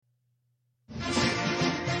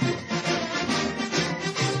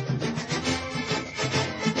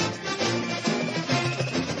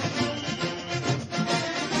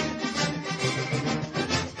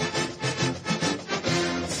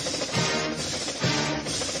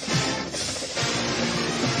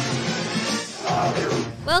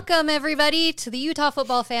Welcome, everybody, to the Utah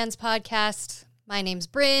Football Fans Podcast. My name's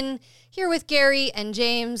Bryn, here with Gary and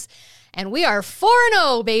James, and we are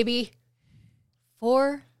 4-0, baby.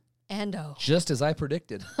 4-0. Just as I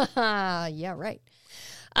predicted. Yeah, right.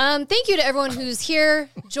 Thank you to everyone who's here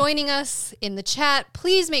joining us in the chat.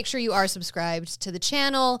 Please make sure you are subscribed to the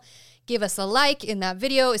channel. Give us a like in that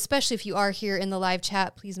video, especially if you are here in the live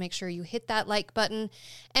chat. Please make sure you hit that like button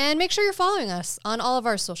and make sure you're following us on all of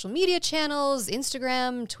our social media channels,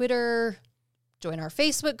 Instagram, Twitter, join our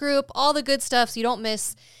Facebook group, all the good stuff so you don't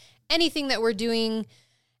miss anything that we're doing.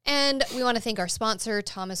 And we want to thank our sponsor,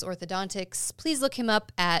 Thomas Orthodontics. Please look him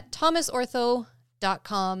up at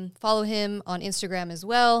thomasortho.com. Follow him on Instagram as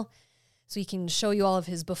well so he can show you all of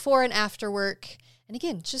his before and after work. And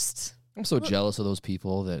again, I'm so jealous of those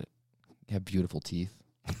people that have beautiful teeth.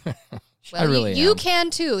 Well, I really you am. can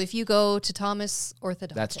too if you go to Thomas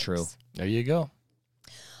Orthodontics. That's true. There you go.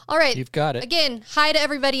 All right. You've got it. Again, hi to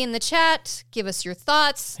everybody in the chat. Give us your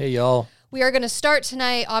thoughts. Hey, y'all. We are going to start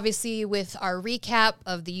tonight, obviously, with our recap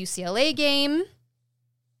of the UCLA game.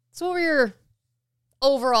 So what were your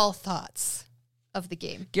overall thoughts of the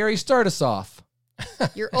game? Gary, start us off.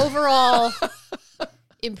 Your overall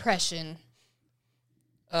impression.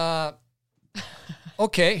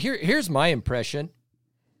 Okay, here's my impression.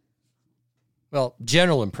 Well,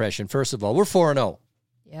 general impression, first of all. We're 4-0.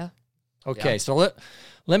 Yeah. Okay, so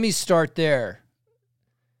let me start there.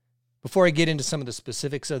 Before I get into some of the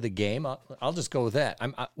specifics of the game, I'll just go with that.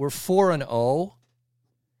 We're 4-0,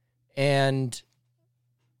 and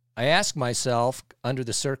I ask myself, under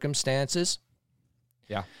the circumstances,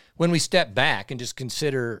 when we step back and just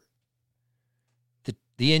consider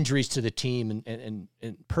the injuries to the team and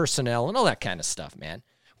personnel and all that kind of stuff, man,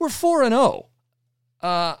 we're 4-0.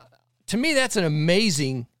 To me, that's an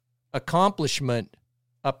amazing accomplishment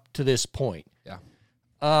up to this point. Yeah.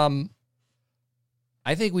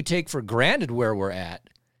 I think we take for granted where we're at.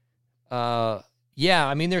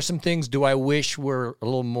 There's some things do I wish were a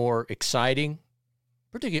little more exciting,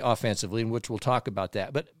 particularly offensively, in which we'll talk about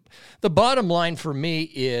that. But the bottom line for me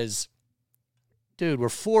is, dude, we're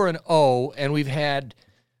 4-0, and we've had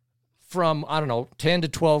from, 10 to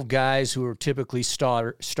 12 guys who are typically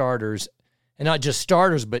starters, and not just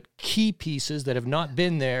starters, but key pieces that have not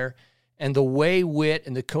been there. And the way Witt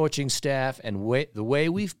and the coaching staff and the way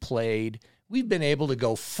we've played, we've been able to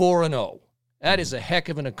go 4-0. That is a heck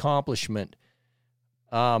of an accomplishment.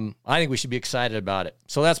 I think we should be excited about it.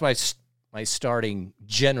 So that's my starting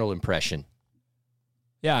general impression.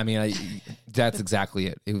 Yeah, I mean, that's exactly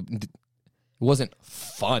it. It wasn't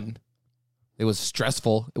fun. It was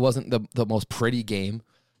stressful. It wasn't the most pretty game,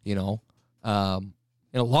 you know.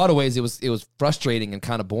 In a lot of ways, it was frustrating and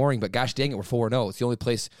kind of boring, but gosh dang it, we're 4-0. It's the only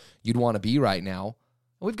place you'd want to be right now.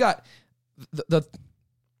 We've got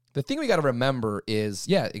the thing we got to remember is,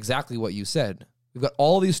 exactly what you said. We've got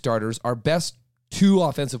all these starters. Our best two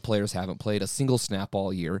offensive players haven't played a single snap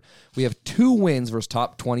all year. We have 2 wins versus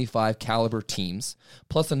top 25 caliber teams,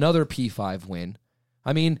 plus another P5 win.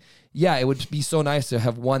 I mean, it would be so nice to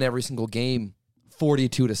have won every single game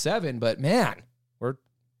 42-7, but man, we're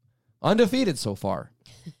undefeated so far.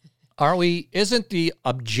 Are we? Isn't the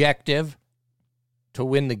objective to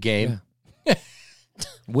win the game? Yeah.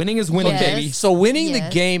 Winning is winning, Yes. baby. So winning Yes.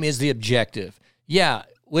 the game is the objective. Yeah.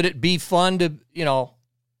 Would it be fun to,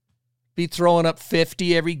 be throwing up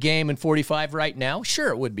 50 every game and 45 right now? Sure,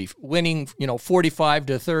 it would be. Winning,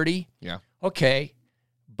 45-30. Yeah. Okay.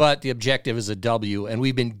 But the objective is a W, and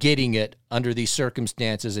we've been getting it under these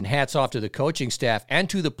circumstances, and hats off to the coaching staff and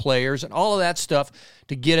to the players and all of that stuff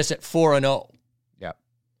to get us at 4-0. Yeah.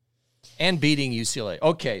 And beating UCLA.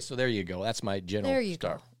 Okay, so there you go. That's my general There you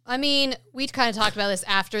start. go. I mean, we kind of talked about this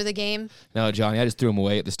after the game. No, Johnny, I just threw him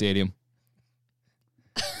away at the stadium.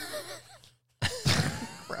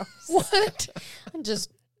 Gross. What?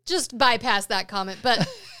 Just bypass that comment. But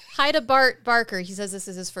hi to Bart Barker. He says this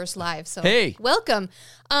is his first live. So Hey. welcome.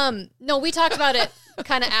 No, we talked about it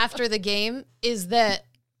kind of after the game, is that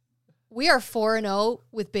we are 4-0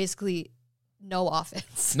 with basically no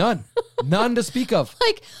offense. None to speak of.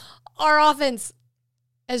 Like, our offense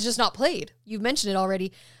has just not played. You've mentioned it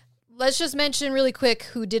already. Let's just mention really quick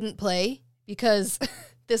who didn't play, because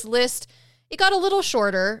this list, it got a little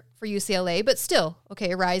shorter for UCLA, but still,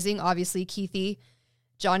 okay, Rising, obviously, Keithy,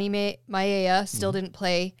 Johnny Maea still didn't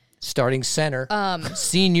play. Starting center.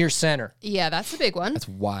 Senior center. Yeah, that's a big one. That's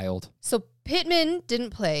wild. So Pittman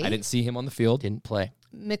didn't play. I didn't see him on the field. Didn't play.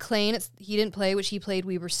 McLean, he didn't play, which he played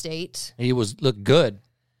Weber State. He looked good.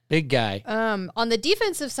 Big guy. On the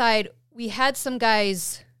defensive side, we had some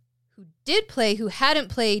guys who did play who hadn't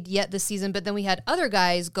played yet this season, but then we had other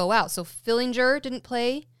guys go out. So Fillinger didn't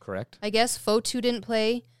play. Correct. I guess. Fotu didn't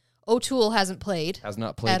play. O'Toole hasn't played. Has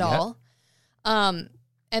not played at yet. all. And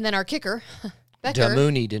then our kicker, Becker.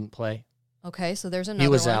 Damouni didn't play. Okay, so there's another He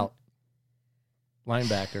was one. out.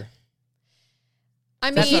 Linebacker. I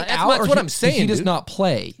mean, That's what I'm saying. He does dude. not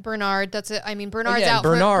play. Bernard, that's it. I mean, Bernard's yeah, out.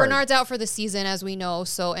 Bernard's out for the season, as we know.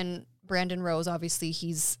 So, and Brandon Rose, obviously,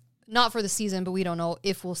 he's not for the season, but we don't know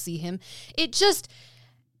if we'll see him. It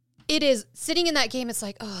is sitting in that game. It's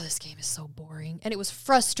like, oh, this game is so boring, and it was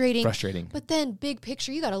frustrating. But then, big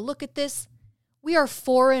picture, you got to look at this. We are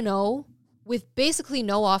 4-0 with basically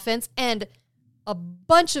no offense and a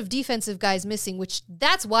bunch of defensive guys missing, which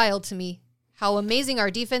that's wild to me. How amazing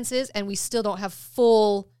our defense is, and we still don't have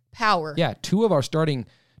full power. Yeah, 2 of our starting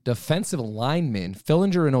defensive linemen,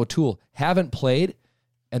 Fillinger and O'Toole, haven't played,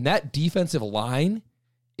 and that defensive line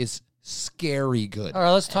is scary good. All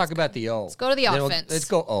right, let's talk about the O. Let's go to the offense. Let's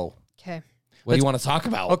go O. Okay. What do you want to talk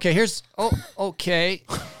about? Okay, okay.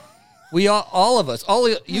 We all of us, all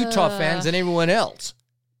Utah fans and everyone else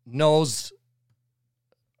knows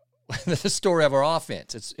the story of our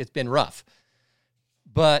offense. It's been rough.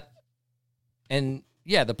 And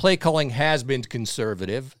the play calling has been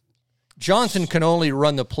conservative. Johnson can only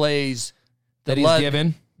run the plays that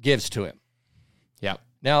he's gives to him. Yeah.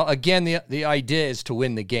 Now, again, the idea is to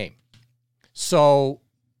win the game. So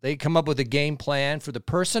they come up with a game plan for the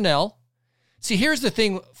personnel. See, here's the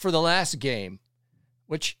thing for the last game,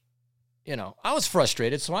 which, I was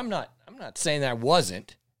frustrated, so I'm not saying that I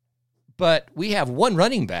wasn't, but we have one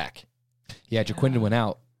running back. Yeah, Jaquindon went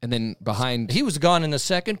out. And then behind... He was gone in the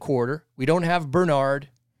second quarter. We don't have Bernard.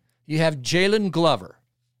 You have Jalen Glover.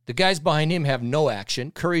 The guys behind him have no action.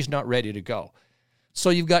 Curry's not ready to go. So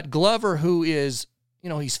you've got Glover, who is,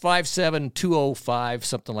 he's 5'7", 205,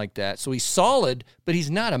 something like that. So he's solid, but he's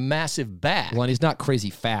not a massive back. Well, and he's not crazy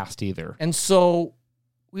fast either. And so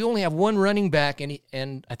we only have one running back,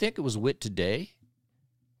 and I think it was Witt today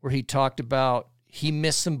where he talked about he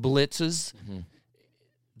missed some blitzes. Mm-hmm.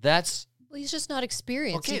 Well, he's just not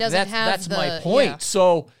experienced. Okay, he doesn't have that's my point. Yeah.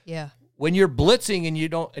 So yeah. When you're blitzing and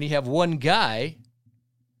you have one guy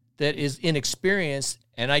that is inexperienced,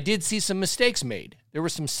 and I did see some mistakes made. There were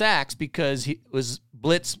some sacks because he was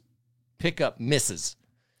blitz pickup misses.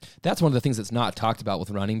 That's one of the things that's not talked about with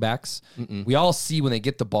running backs. Mm-mm. We all see when they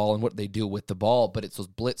get the ball and what they do with the ball, but it's those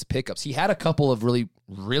blitz pickups. He had a couple of really,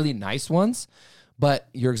 really nice ones, but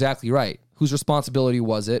you're exactly right. Whose responsibility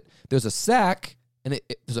was it? There's a sack. And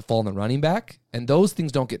does it fall on the running back? And those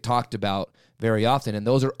things don't get talked about very often, and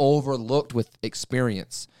those are overlooked with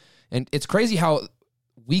experience. And it's crazy how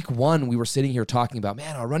week 1 we were sitting here talking about,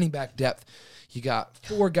 man, our running back depth, you got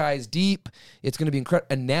 4 guys deep. It's going to be incredible.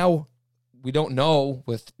 And now we don't know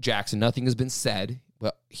with Jackson. Nothing has been said.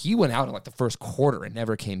 But he went out in the first quarter and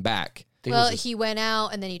never came back. Well, he went out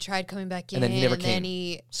and then he tried coming back in. And then he never came.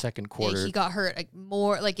 Then second quarter. He got hurt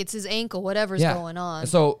it's his ankle, whatever's going on. And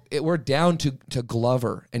so we're down to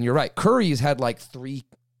Glover. And you're right. Curry's had 3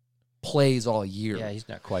 plays all year. Yeah, he's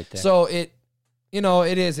not quite there. So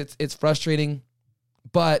it's frustrating.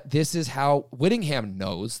 But this is how Whittingham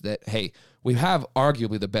knows that, hey, we have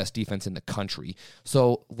arguably the best defense in the country.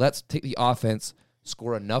 So let's take the offense,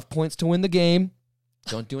 score enough points to win the game.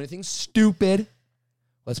 Don't do anything stupid.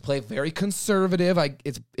 Let's play very conservative.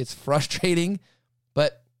 It's frustrating,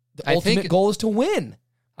 but the ultimate goal is to win.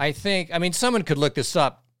 Someone could look this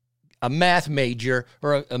up. A math major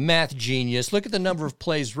or a math genius. Look at the number of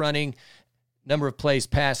plays running, number of plays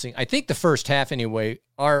passing. I think the first half anyway,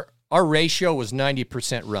 our ratio was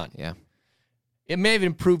 90% run. Yeah. It may have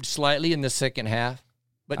improved slightly in the second half,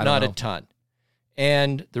 but not a ton.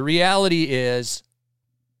 And the reality is,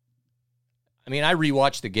 I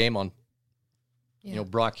rewatched the game on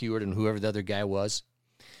Brock Hewitt and whoever the other guy was.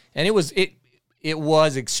 And it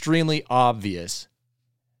was extremely obvious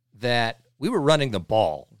that we were running the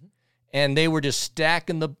ball and they were just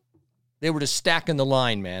stacking the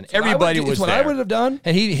line, man. Everybody was there. What I would have done.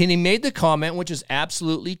 And he made the comment, which is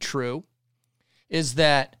absolutely true, is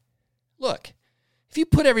that, look, if you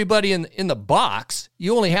put everybody in the box,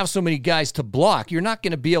 you only have so many guys to block. You're not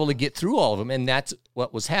going to be able to get through all of them, and that's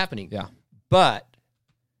what was happening. Yeah. But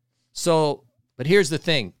here's the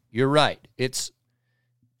thing. You're right.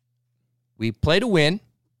 We play to win.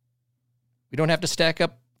 We don't have to stack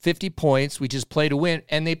up 50 points. We just play to win.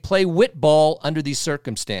 And they play wit ball under these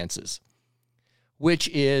circumstances, which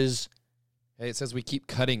is... Hey, it says we keep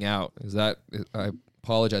cutting out. I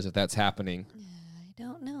apologize if that's happening. I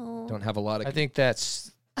don't know. Don't have a lot of... I think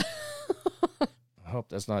that's... I hope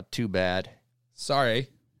that's not too bad. Sorry.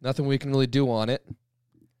 Nothing we can really do on it.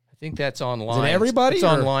 think that's online. Is it everybody? It's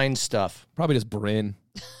online stuff. Probably just Bryn.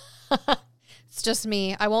 It's just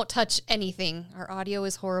me. I won't touch anything. Our audio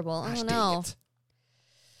is horrible. I don't know.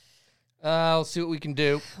 I'll see what we can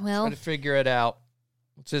do. Well. Try to figure it out.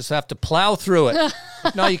 We'll just have to plow through it.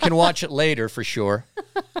 If not, you can watch it later for sure.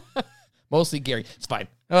 Mostly Gary. It's fine.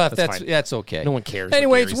 Oh, Fine. that's okay. No one cares.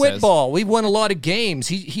 Anyway, what it's Gary Whit says. ball. We've won a lot of games.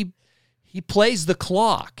 He plays the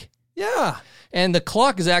clock. Yeah. And the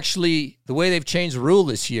clock is actually the way they've changed the rule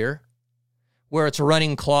this year, where it's a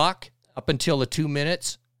running clock up until the 2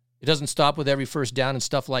 minutes. It doesn't stop with every first down and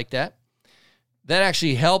stuff like that. That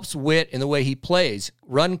actually helps Whit in the way he plays.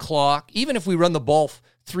 Run clock, even if we run the ball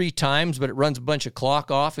 3 times, but it runs a bunch of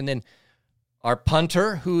clock off. And then our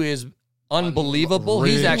punter, who is unbelievable.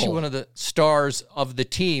 He's actually one of the stars of the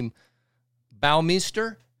team,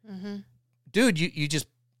 Baumeister. Mm-hmm. Dude, you just,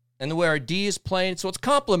 and the way our D is playing, so it's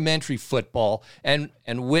complimentary football, and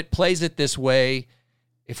Whit plays it this way.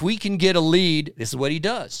 If we can get a lead, this is what he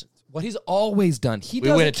does. What he's always done. We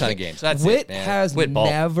win a ton of games. That's Whit it, man. has Whit ball.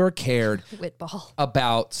 never cared Whit ball.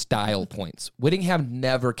 about style points. Whittingham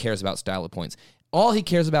never cares about style of points. All he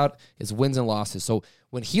cares about is wins and losses. So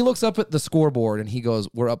when he looks up at the scoreboard and he goes,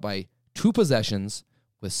 we're up by 2 possessions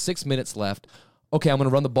with 6 minutes left. Okay, I'm going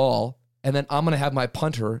to run the ball, and then I'm going to have my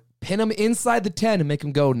punter pin him inside the 10 and make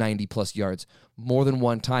him go 90-plus yards more than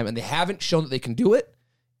one time. And they haven't shown that they can do it,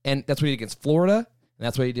 and that's what he did against Florida, and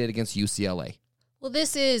that's what he did against UCLA. Well,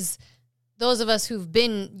 this is those of us who've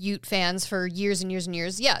been Ute fans for years and years and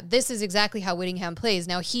years. Yeah, this is exactly how Whittingham plays.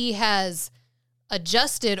 Now, he has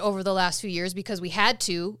adjusted over the last few years because we had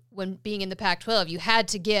to, when being in the Pac-12, you had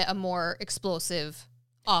to get a more explosive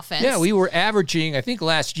offense. Yeah, we were averaging, I think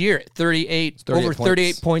last year, 38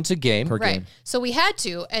 points a game. Per right. game. So we had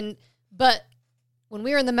to, but when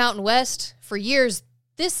we were in the Mountain West for years,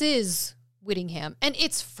 this is Whittingham, and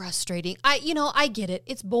it's frustrating. I get it.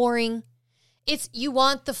 It's boring. You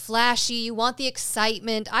want the flashy, you want the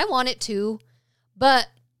excitement. I want it too, but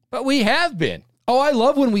we have been. Oh, I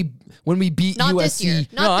love when we beat not USC. this year.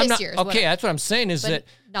 Not this year. Okay, that's what I'm saying is that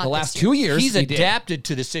not the this last year. 2 years he's we did. adapted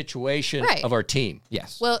to the situation Right. of our team.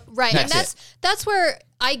 Yes. Well, right, That's and that's where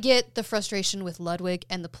I get the frustration with Ludwig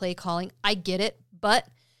and the play calling. I get it, but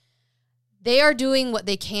they are doing what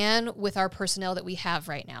they can with our personnel that we have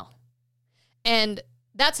right now, and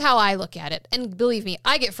that's how I look at it. And believe me,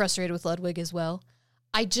 I get frustrated with Ludwig as well.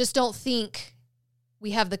 I just don't think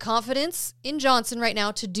we have the confidence in Johnson right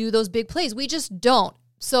now to do those big plays. We just don't.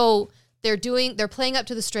 So they're playing up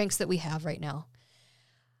to the strengths that we have right now.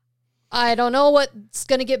 I don't know what's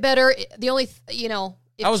going to get better. The only,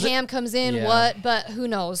 if Cam comes in, but who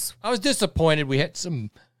knows? I was disappointed. We had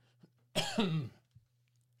some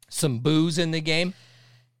boos in the game.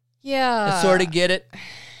 Yeah. I sort of get it,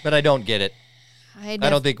 but I don't get it. I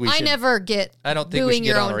don't think we should. I never get I don't think we should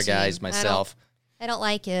get on our guys myself. I don't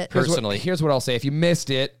like it. Personally. Here's what I'll say. If you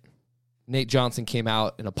missed it, Nate Johnson came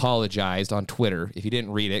out and apologized on Twitter. If you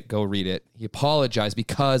didn't read it, go read it. He apologized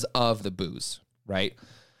because of the boos, right?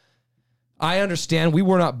 I understand we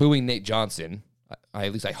were not booing Nate Johnson.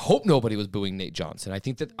 At least I hope nobody was booing Nate Johnson. I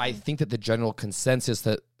think that the general consensus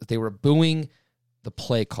that they were booing the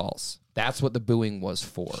play calls. That's what the booing was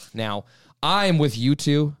for. Now, I am with you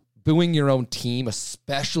two. Booing your own team,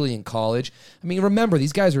 especially in college. I mean, remember,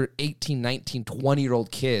 these guys are 18, 19,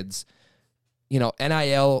 20-year-old kids.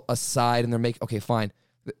 NIL aside, and they're making, okay, fine.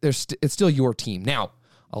 It's still your team. Now,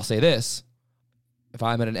 I'll say this. If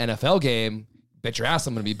I'm at an NFL game, bet your ass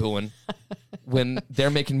I'm going to be booing when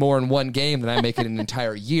they're making more in one game than I make in an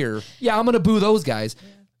entire year. Yeah, I'm going to boo those guys. Yeah.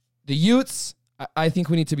 The Utes, I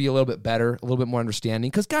think we need to be a little bit better, a little bit more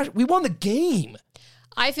understanding, because, gosh, we won the game.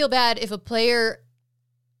 I feel bad if a player...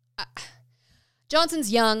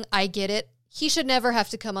 Johnson's young. I get it. He should never have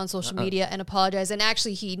to come on social media and apologize. And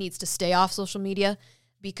actually, he needs to stay off social media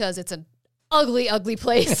because it's an ugly, ugly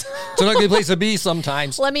place. It's an ugly place to be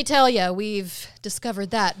sometimes. Let me tell you, we've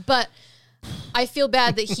discovered that. But I feel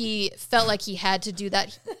bad that he felt like he had to do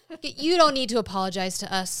that. You don't need to apologize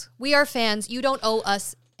to us. We are fans. You don't owe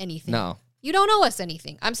us anything. No. You don't owe us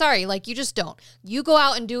anything. I'm sorry. You just don't. You go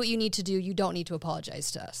out and do what you need to do. You don't need to apologize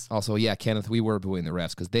to us. Also, yeah, Kenneth, we were booing the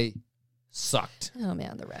refs because they sucked. Oh,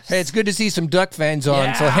 man, the refs. Hey, it's good to see some Duck fans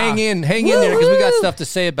on. So hang in there because we got stuff to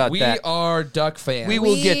say about that. We are Duck fans. We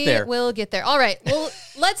will get there. We'll get there. All right. Well,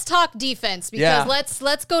 let's talk defense because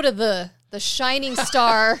let's go to the shining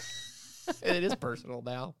star. It is personal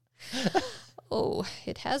now. Oh,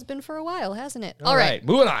 it has been for a while, hasn't it? All right,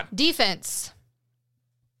 moving on. Defense.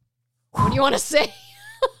 What do you want to say?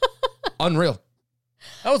 Unreal.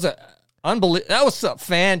 That was a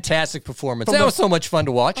fantastic performance. That was so much fun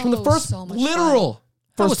to watch. From the first so much literal fun.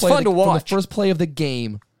 first That was play fun to watch. From the first play of the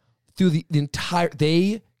game through the entire.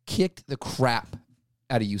 They kicked the crap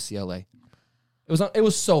out of UCLA. It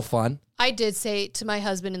was so fun. I did say to my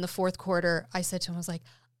husband in the fourth quarter, I said to him, I was like,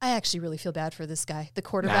 I actually really feel bad for this guy, the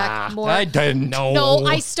quarterback. I didn't know. No,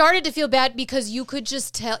 I started to feel bad because you could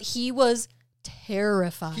just tell he was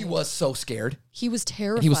terrified. He was so scared. He was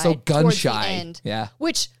terrified. He was so gun towards shy. the end. Yeah.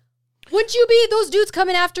 Which, wouldn't you be? Those dudes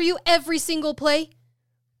coming after you every single play?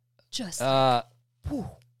 Just.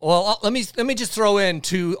 Well, let me just throw in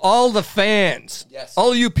to all the fans, Yes.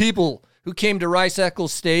 all you people who came to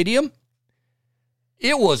Rice-Eccles Stadium.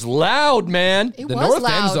 It was loud, man. It The was North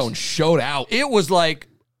loud. End Zone showed out. It was like,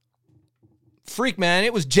 freak, man.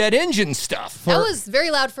 It was jet engine stuff. That was very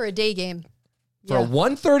loud for a day game. For a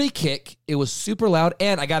 130 kick, it was super loud,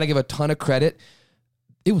 and I got to give a ton of credit.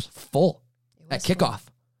 It was full at kickoff.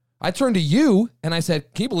 I turned to you, and I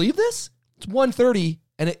said, can you believe this? It's 130,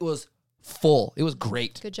 and it was full. It was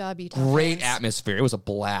great. Good job, Utah. Great fans. atmosphere. It was a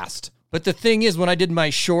blast. But the thing is, when I did my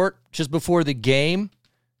short just before the game,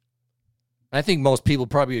 I think most people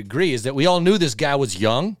probably agree, is that we all knew this guy was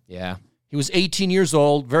young. Yeah. He was 18 years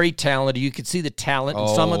old, very talented. You could see the talent in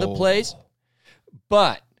some of the plays.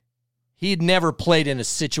 But he'd never played in a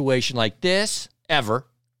situation like this, ever,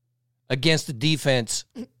 against a defense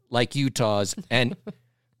like Utah's. And,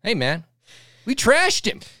 hey, man, we trashed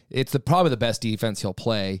him. It's probably the best defense he'll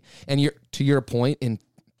play. And to your point, in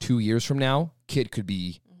 2 years from now, kid could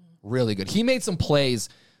be really good. He made some plays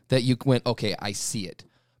that you went, okay, I see it.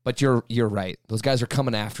 But you're right. Those guys are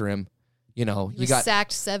coming after him. You know, He was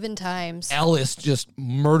sacked 7 times. Ellis just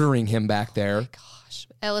murdering him back there. Gosh,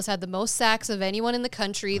 Ellis had the most sacks of anyone in the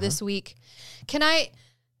country this week.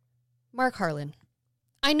 Mark Harlan,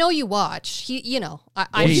 I know you watch.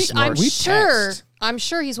 I'm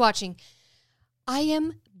sure he's watching. I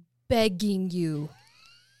am begging you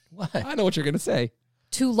What? I know what you're going to say.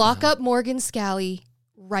 to lock up Morgan Scally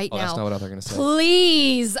right now. That's not what they're going to say.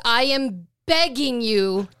 Please, I am begging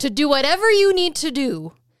you to do whatever you need to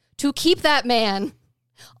do to keep that man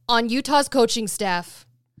on Utah's coaching staff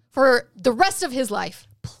for the rest of his life.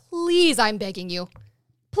 Please, I'm begging you.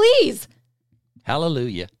 Please.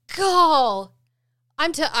 Hallelujah. God.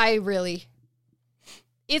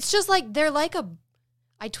 It's just like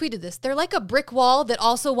I tweeted this. They're like a brick wall that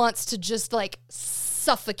also wants to just like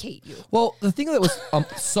suffocate you. Well, the thing that was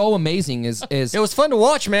so amazing is It was fun to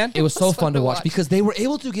watch, man. it was so fun to watch because they were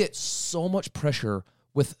able to get so much pressure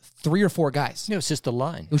with 3 or 4 guys. It was just the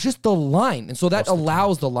line. It was just the line. And so that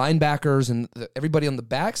allows the linebackers and everybody on the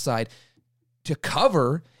backside to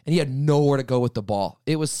cover, and he had nowhere to go with the ball.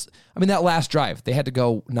 It was, that last drive, they had to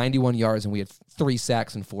go 91 yards, and we had 3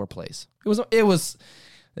 sacks in 4 plays. That was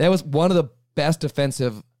one of the best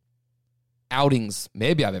defensive outings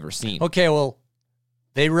maybe I've ever seen. Okay, well,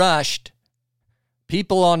 they rushed.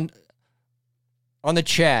 People on the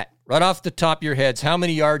chat, right off the top of your heads, how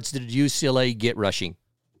many yards did UCLA get rushing?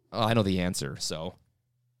 Oh, I know the answer, so.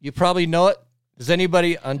 You probably know it. Does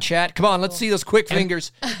anybody on chat? Come on, let's see those quick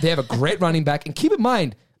fingers. They have a great running back. And keep in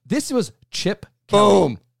mind, this was Chip Kelly.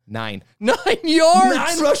 Boom. 9. 9 yards.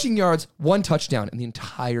 9 rushing yards, 1 touchdown in the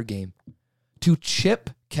entire game. To Chip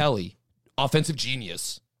Kelly, offensive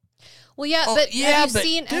genius. Well, yeah, Oh, but yeah, have but you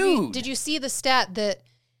seen? dude. Did you see the stat that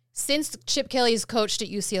since Chip Kelly's coached at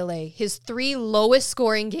UCLA, his 3 lowest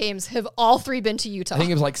scoring games have all 3 been to Utah? I think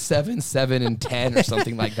it was like 7, 7, and 10 or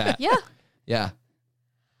something like that. Yeah. Yeah.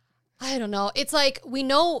 I don't know. It's like we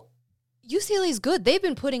know UCLA's good. They've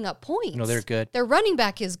been putting up points. No, they're good. Their running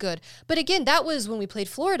back is good. But again, that was when we played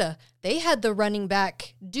Florida. They had the running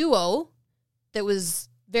back duo that was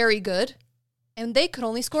very good, and they could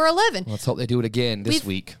only score 11. Let's hope they do it again this We've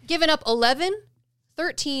week. given up 11,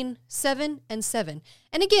 13, 7, and 7.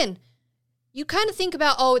 And again, you kind of think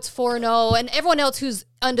about, it's 4-0, and everyone else who's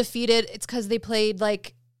undefeated, it's because they played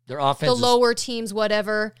like Their offense the lower teams,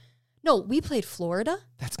 whatever. No, we played Florida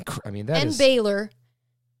and Baylor,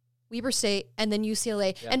 Weber State, and then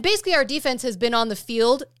UCLA. Yeah. And basically our defense has been on the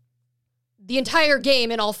field the entire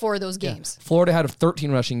game in all 4 of those games. Yeah. Florida had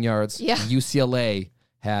 13 rushing yards. Yeah. UCLA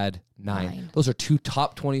had 9. Those are 2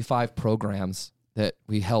 top 25 programs that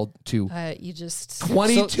we held to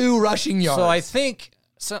 22 rushing yards. So I think,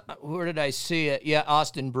 where did I see it? Yeah,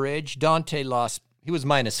 Austin Bridge. Dante lost. He was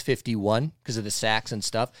minus 51 because of the sacks and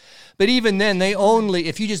stuff. But even then, they only,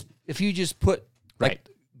 if you just put like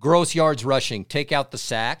gross yards rushing, take out the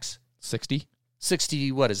sacks. 60,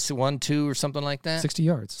 what is it, 1, 2 or something like that? 60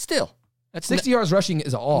 yards. Still. That's 60 yards rushing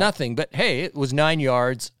is all. Nothing. But hey, it was 9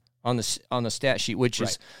 yards on the stat sheet, which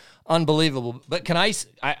is unbelievable. But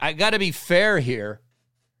I got to be fair here.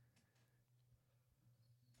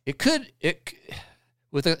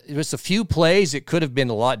 With just a few plays, it could have been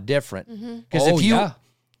a lot different. Because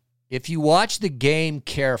if you watch the game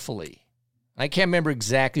carefully, I can't remember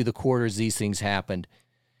exactly the quarters these things happened.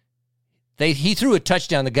 He threw a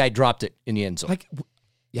touchdown. The guy dropped it in the end zone.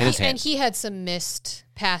 In his And hands. he had some missed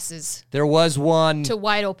passes There was one. to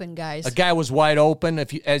wide open guys. A guy was wide open. I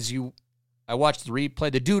watched the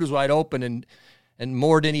replay. The dude was wide open, and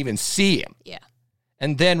Moore didn't even see him. Yeah.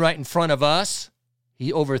 And then right in front of us,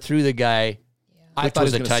 he overthrew the guy. I which thought he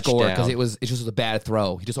was a going to touchdown. score because it just was a bad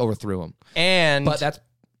throw. He just overthrew him. But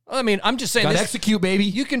I'm just saying, gotta execute, baby.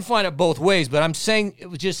 You can find it both ways, but I'm saying it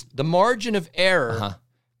was just the margin of error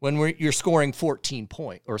when you're scoring 14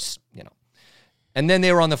 points, or and then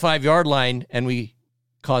they were on the 5-yard line and we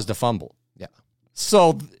caused a fumble. Yeah.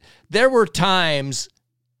 So there were times,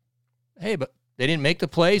 hey, but they didn't make the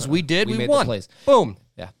plays. We did. We made won. the plays. Boom.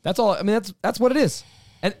 Yeah, that's all. I mean, that's what it is.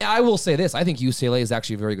 And I will say this: I think UCLA is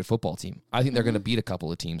actually a very good football team. I think they're going to beat a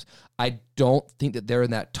couple of teams. I don't think that they're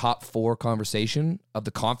in that top 4 conversation of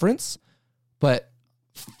the conference, but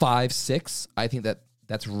 5, 6, I think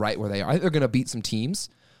that's right where they are. I think they're going to beat some teams,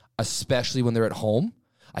 especially when they're at home.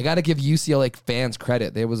 I got to give UCLA fans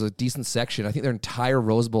credit. There was a decent section. I think their entire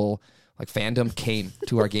Rose Bowl fandom came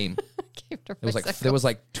to our game. There was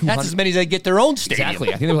like 200. That's as many as they get their own stadium. Exactly.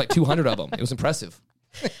 I think there was like 200 of them. It was impressive.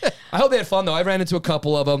 I hope they had fun, though. I ran into a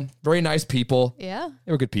couple of them. Very nice people. Yeah.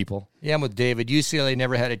 They were good people. Yeah, I'm with David. UCLA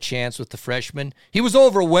never had a chance with the freshmen. He was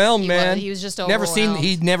overwhelmed, man. He was just overwhelmed.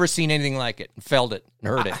 He'd never seen anything like it. Felt it and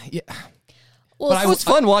heard it. Yeah. Well, But it was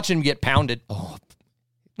fun watching him get pounded. Oh,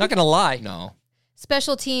 Not going to lie. no.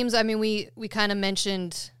 special teams, I mean, we kind of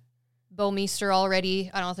mentioned Bo Meester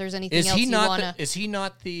already. I don't know if there's anything else you want to... Is he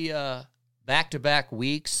not the back-to-back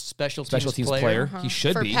weeks special teams player? He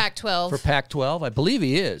should for be. Pac-12. For Pac-12? I believe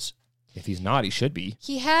he is. If he's not, he should be.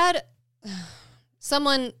 He had...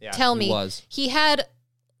 Someone tell me. He had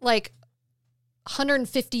like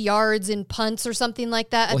 150 yards in punts or something like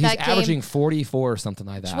that at that game. He's averaging 44 or something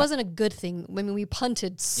like that. Which wasn't a good thing. I mean, we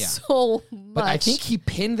punted so much. But I think he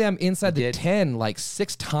pinned them inside the 10 like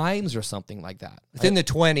 6 times or something like that. Within the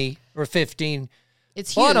 20 or 15.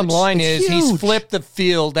 It's huge. Bottom line is huge. he's flipped the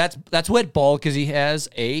field. That's wet ball because he has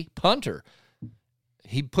a punter.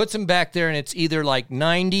 He puts him back there, and it's either like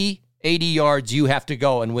 90, 80 yards you have to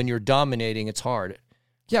go, and when you're dominating, it's hard.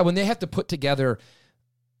 Yeah, when they have to put together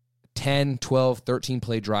 10, 12, 13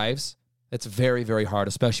 play drives, it's very, very hard,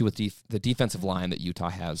 especially with the defensive line that Utah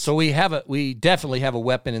has. So we definitely have a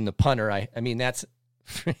weapon in the punter. I mean, that's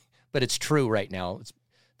but it's true right now. It's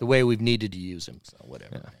the way we've needed to use him, so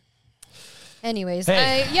whatever. Yeah. Anyways,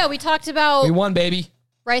 Hey. we talked about... We won, baby.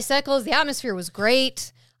 Rice Eccles. The atmosphere was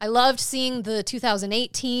great. I loved seeing the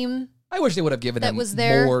 2008 team. I wish they would have given them was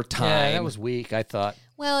there. more time. Yeah, that was weak, I thought.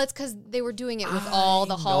 Well, it's because they were doing it with all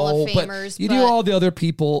the Hall of Famers. But you do all the other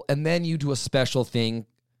people, and then you do a special thing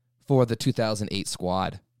for the 2008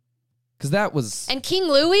 squad. Because that was... And King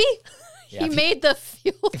Louie, Yeah, he made the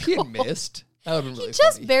field If he goal. had missed, that would have been really He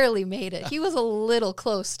just funny. barely made it. He was a little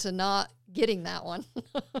close to not getting that one.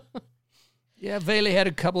 Yeah, Vele had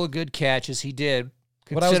a couple of good catches. He did,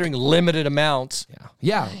 What I was- considering limited amounts.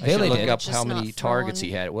 Yeah, I should Bailey look did. up Just how not many targets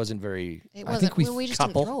throwing. he had. It wasn't very... It I wasn't. think We just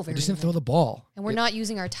couple. didn't throw very We just didn't good. throw the ball. And we're not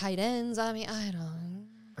using our tight ends. I mean, I don't...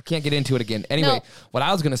 I can't get into it again. Anyway, No. what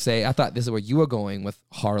I was going to say, I thought this is where you were going with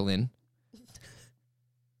Harlan.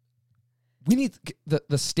 We need...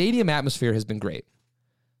 The stadium atmosphere has been great.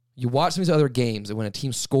 You watch some of these other games, and when a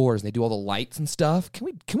team scores and they do all the lights and stuff, can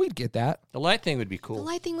we get that? The light thing would be The cool.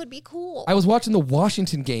 light thing would be cool. I was watching the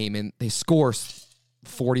Washington game, and they score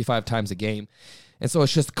 45 times a game. And so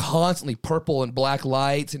it's just constantly purple and black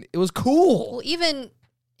lights, and it was cool. Well, even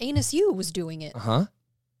Anus U was doing it. Uh-huh.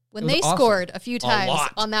 When It was they awesome. scored a few times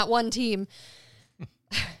lot. on that one team.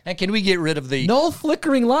 And can we get rid of the... No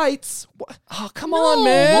flickering lights. Oh, come No, on,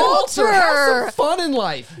 man. Walter. Have some fun in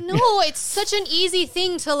life. No, it's such an easy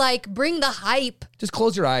thing to like bring the hype. Just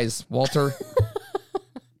close your eyes, Walter.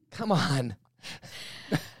 Come on.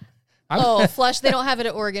 Oh, flush. They don't have it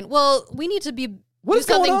at Oregon. Well, we need to do is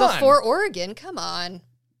something going on? before Oregon. Come on.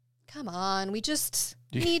 We just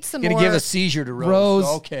need some Gonna more. give a seizure to Rose.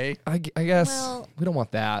 Rose. Okay. I guess Well- we don't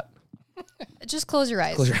want that. Just close your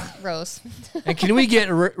eyes, Close your- Rose. And can we get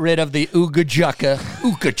rid of the ooga chaka?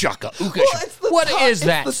 it's the What ti- is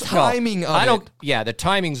that? it's the timing of I don't. it. Yeah, the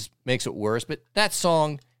timings makes it worse. But that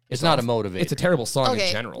song is not a motivator. It's a terrible song in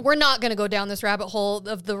Okay, general. we're not going to go down this rabbit hole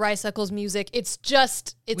of the Rice Eccles music. It's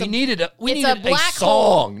just we needed a black song.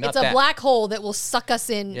 hole. Not It's a that. black hole that will suck us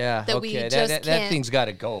in. Yeah. that okay. we that, just that, can't. that thing's got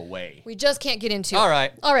to go away. We just can't get into. All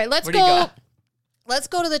right. Let's What do you go. got? Let's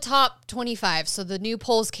go to the top 25. So the new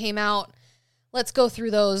polls came out. Let's go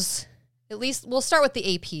through those. At least we'll start with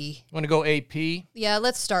the AP. Want to go AP? Yeah,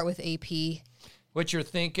 let's start with AP. what you're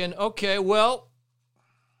thinking. Okay, well,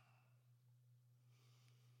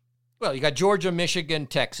 you got Georgia, Michigan,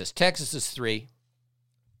 Texas. Texas is 3.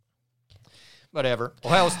 Whatever.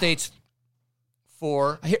 Ohio State's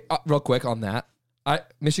 4. Real quick on that.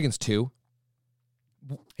 Michigan's 2.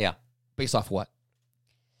 Yeah. Based off what?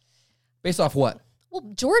 Based off what? Well,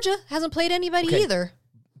 Georgia hasn't played anybody either.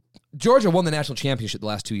 Georgia won the national championship the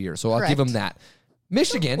last 2 years, so I'll give them that.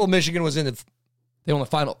 Michigan. Well, Michigan was in the... They won the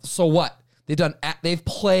final. So what? They've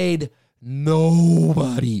played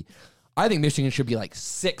nobody. I think Michigan should be like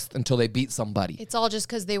 6th until they beat somebody. It's all just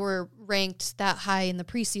because they were ranked that high in the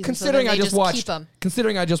preseason. Considering so I just watched, keep them.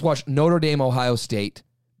 considering I just watched Notre Dame, Ohio State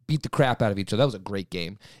beat the crap out of each other. That was a great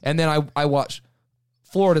game. And then I watched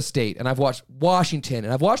Florida State, and I've watched Washington,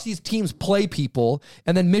 and I've watched these teams play people.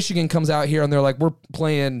 And then Michigan comes out here, and they're like, "We're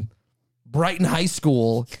playing Brighton High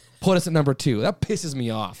School. Put us at number 2." That pisses me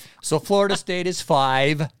off. So Florida State is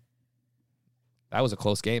 5. That was a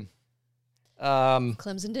close game.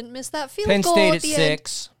 Clemson didn't miss that field Penn goal State at at the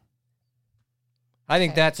 6. I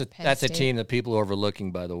think that's a State. team that people are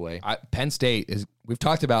overlooking, by the way. Penn State is. We've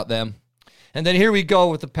talked about them. And then here we go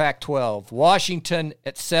with the Pac-12. Washington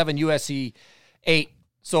at 7, USC 8.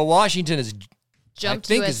 So Washington has Jumped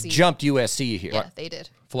has USC. jumped USC here. Yeah, they did.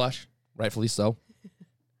 Flush, rightfully so.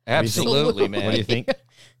 Absolutely, man. What do you think?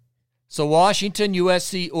 So Washington,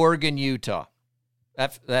 USC, Oregon, Utah.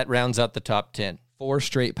 That rounds out the top 10. 4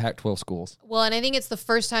 straight Pac-12 schools. Well, and I think it's the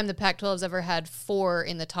first time the Pac-12's ever had 4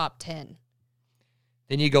 in the top 10.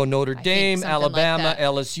 Then you go Notre Dame, something like Alabama, that.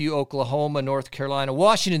 LSU, Oklahoma, North Carolina.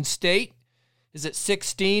 Washington State is at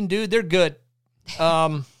 16. Dude, they're good.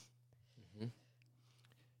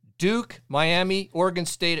 Duke, Miami, Oregon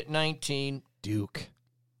State at 19. Duke.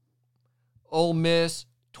 Ole Miss,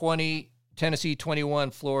 20. Tennessee,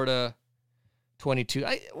 21. Florida, 22.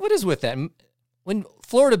 What is with that? When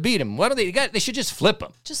Florida beat them, why don't they should just flip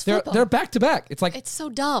them. Just flip them. They're back to back. It's like, It's so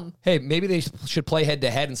dumb. hey, maybe they should play head to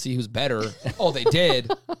head and see who's better. Oh, they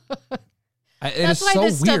did. That's why so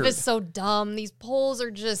this weird. stuff is so dumb. These polls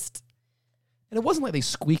are just... And it wasn't like they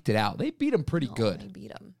squeaked it out. They beat them pretty They good. beat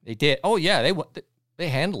them. They did. Oh, yeah, they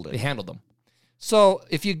handled it. They handled them. So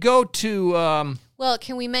if you go to... Well,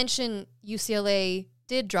 can we mention UCLA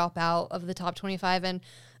did drop out of the top 25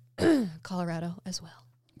 and Colorado as well.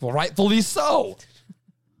 Well, rightfully so.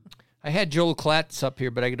 I had Joel Klatz up here,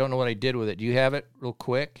 but I don't know what I did with it. Do you have it real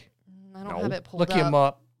quick? I don't have it pulled Look up. him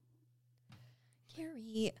up.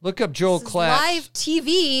 Gary, Look up Joel this is Klatz. live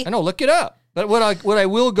TV. I know, look it up. But what I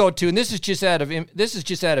will go to, and this is just out of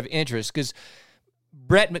interest, because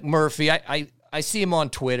Brett McMurphy, I see him on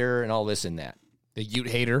Twitter and all this and that. The Ute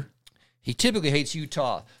hater. He typically hates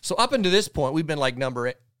Utah. So up until this point, we've been like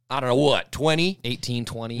number, I don't know what, 20? 18,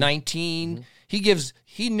 20. 19. Mm-hmm.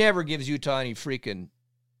 He never gives Utah any freaking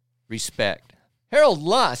respect. Harold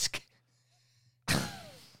Lusk.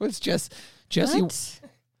 It's just Jesse What?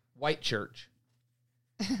 White Church.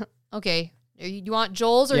 Okay. You want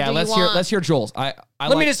Joel's or Yeah, do let's you hear want... let's hear Joel's. Let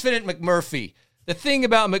me just finish McMurphy. The thing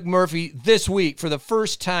about McMurphy this week, for the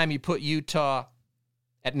first time, he put Utah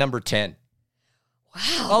at number 10.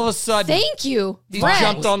 Wow. All of a sudden, Thank you. he Brett.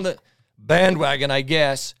 jumped on the bandwagon, I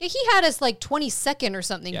guess. Yeah, he had us like 22nd or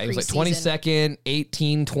something. Yeah, he was like preseason. 22nd,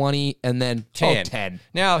 18, 20, and then 10. 10.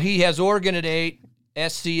 Now, he has Oregon at 8,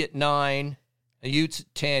 SC at 9, Utes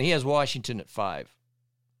at 10. He has Washington at 5.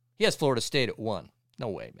 He has Florida State at 1. No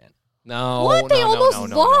way, man. No, What? They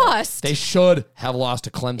almost lost. They should have lost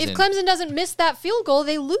to Clemson. If Clemson doesn't miss that field goal,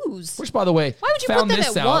 they lose. Which, by the way, Why would you put found them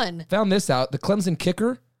this at out, 1? Found this out. The Clemson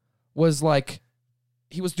kicker was like,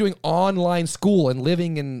 he was doing online school and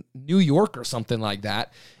living in New York or something like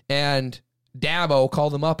that. And Dabo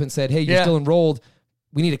called him up and said, hey, you're still enrolled.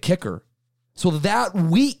 We need a kicker. So that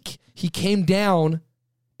week, he came down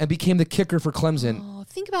and became the kicker for Clemson. Oh,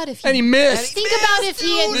 think about if And he missed. Think about if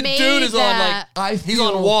he had The made dude is that. on like, I he's feel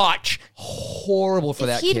on watch. horrible for If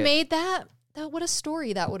that he'd kid. made that, what a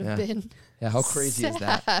story that would have been. Yeah, how crazy is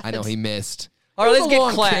that? I know he missed. All right, It was let's a get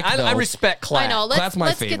long Clatt. kick, I though. respect Clatt. I know. That's my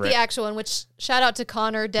Let's get favorite. the actual one, which shout out to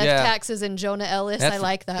Connor, Death Yeah. Taxes, and Jonah Ellis. I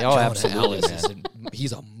like that. Oh, Jonah absolutely. Ellis is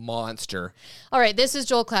he's a monster. All right, this is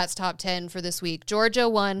Joel Klatt's top 10 for this week. Georgia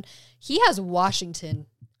won. He has Washington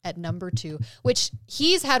at number 2, which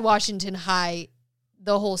he's had Washington high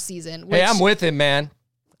the whole season. Which Hey, I'm with him, man.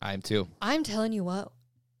 I am too. I'm telling you what,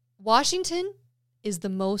 Washington is the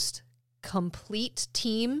most complete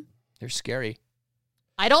team. They're scary.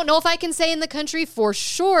 I don't know if I can say in the country, for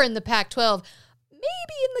sure in the Pac-12, maybe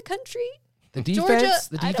in the country. The Georgia,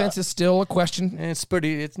 defense is still a question,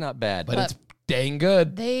 It's not bad. but it's dang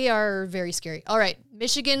good. They are very scary. All right,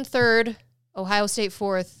 Michigan 3rd, Ohio State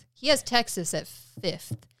 4th. He has Texas at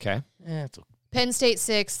 5th. Okay. Penn State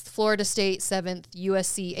 6th, Florida State 7th,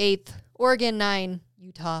 USC 8th, Oregon 9,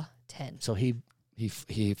 Utah 10. So he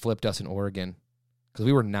flipped us in Oregon because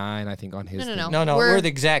we were 9, I think, on his. No. No, we're the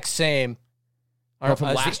exact same. No,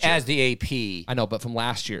 from last year. As the AP. I know, but from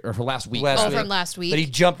last year or from last week. From last week. But he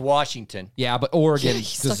jumped Washington. Yeah, but Oregon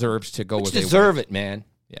deserves to go with deserve it, man.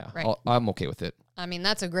 Yeah, right. I'm okay with it. I mean,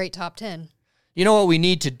 that's a great top 10. You know what we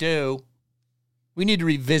need to do? We need to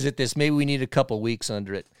revisit this. Maybe we need a couple weeks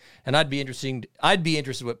under it. And I'd be interested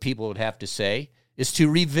what people would have to say, is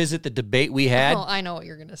to revisit the debate we had. Oh, I know what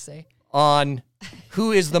you're going to say. On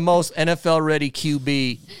who is the most NFL-ready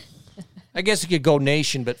QB. I guess you could go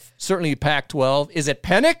nation, but certainly Pac-12. Is it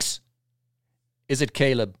Penix? Is it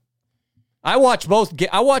Caleb? I watched those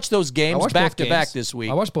games back-to-back this week.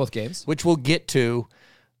 I watched both games. Which we'll get to.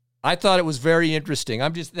 I thought it was very interesting.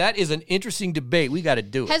 That is an interesting debate. We got to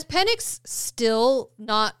do it. Has Penix still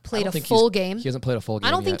not played a full game? He hasn't played a full game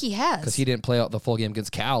I don't think he has. Because he didn't play out the full game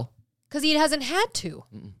against Cal. Because he hasn't had to.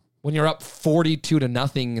 When you're up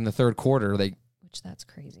 42-0 in the third quarter, Which that's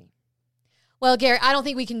crazy. Well, Gary, I don't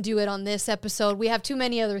think we can do it on this episode. We have too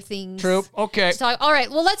many other things. True. Okay. To talk. All right.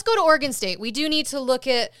 Well, let's go to Oregon State. We do need to look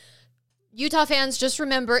at Utah fans. Just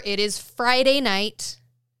remember, it is Friday night.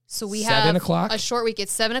 So we 7 have o'clock? a short week.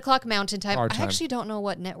 It's 7 o'clock Mountain Time. Our I time. actually don't know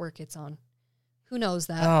what network it's on. Who knows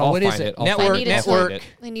that? Oh, what is find it? it. I'll Network. find it. Network.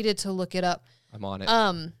 I needed to look it up. I'm on it.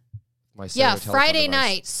 My Yeah, cellular Friday telephone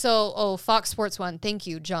device. night. So, Fox Sports 1. Thank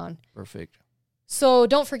you, John. Perfect. So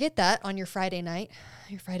don't forget that on your Friday night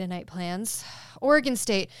plans. Oregon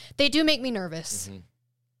State, they do make me nervous.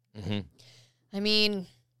 I mean,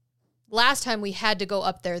 last time we had to go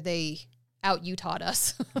up there, they out-Utah'd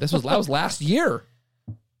us. That was last year.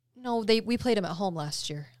 No, we played them at home last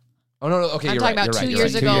year. Oh, no. Okay, I'm you're talking right. about You're 2 right.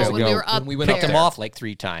 years ago when we were up When we went Picked up them there. off like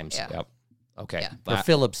 3 times. Yeah. Yep. Okay. Yeah. Or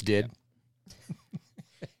Phillips did.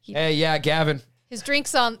 Hey, yeah, Gavin. His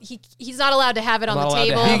drink's on. He's not allowed to have it on Not the allowed to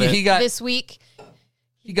table have it. He got- this week.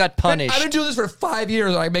 He got punished. I've been doing this for 5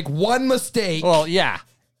 years. I make one mistake. Well, yeah.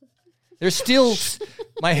 There's still,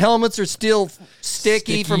 my helmets are still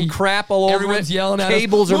sticky from crap all over Everyone's it. yelling at us.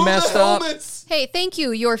 Cables are Move the messed up. helmets! Hey, thank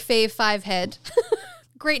you, your fave 5 head.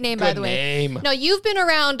 Great name, by Good the way. name. No, you've been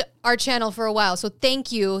around our channel for a while, so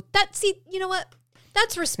thank you. You know what?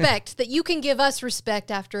 That's respect. That you can give us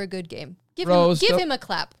respect after a good game. Give him a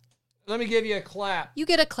clap. Let me give you a clap. You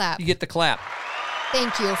get a clap. You get the clap.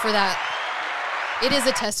 Thank you for that. It is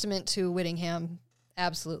a testament to Whittingham.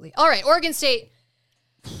 Absolutely. All right, Oregon State.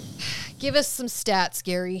 Give us some stats,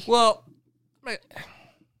 Gary. Well,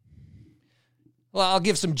 I'll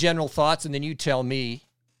give some general thoughts, and then you tell me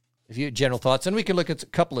if you have general thoughts, and we can look at a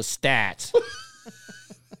couple of stats.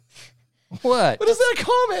 What? What is that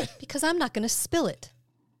comment? Because I'm not going to spill it.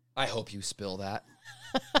 I hope you spill that.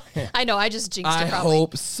 I know, I just jinxed I it probably.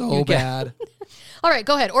 hope so bad. All right,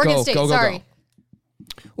 go ahead. Oregon State, sorry.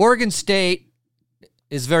 Oregon State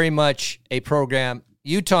is very much a program.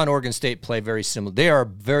 Utah and Oregon State play very similar. They are a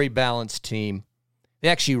very balanced team. They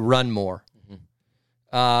actually run more.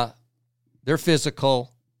 They're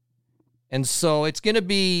physical, and so it's going to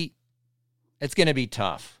be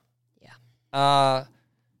tough. Yeah.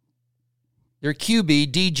 Their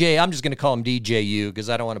QB DJ. I'm just going to call him DJU because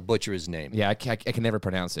I don't want to butcher his name. Yeah, I can never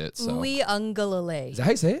pronounce it. So. Uiagalelei. Is that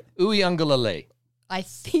how you say it? Uiagalelei. I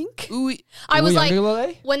think. Ui. I was like,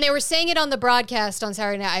 Uiagalelei? when they were saying it on the broadcast on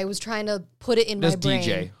Saturday night, I was trying to put it in That's my brain.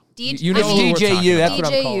 DJ. I You know mean, who we're talking DJU. about. That's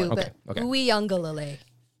what I'm calling DJU, it. but Okay. Uiagalelei.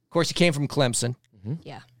 Of course, he came from Clemson.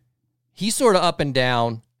 Yeah. He's sort of up and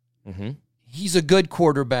down. Mm-hmm. He's a good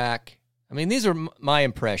quarterback. I mean, these are my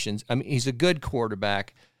impressions. I mean, he's a good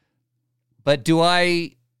quarterback. But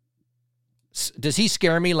does he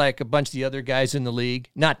scare me like a bunch of the other guys in the league?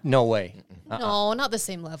 No way. No, not the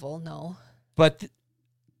same level. No. But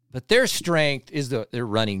their strength is their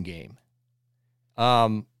running game.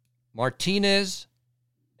 Martinez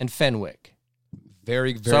and Fenwick.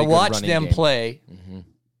 Very, very So I good watched running them game. play. Mm-hmm.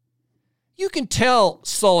 You can tell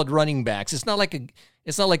solid running backs. It's not like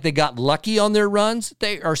they got lucky on their runs.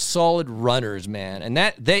 They are solid runners, man, and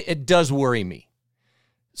it does worry me.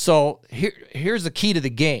 So here's the key to the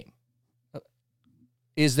game: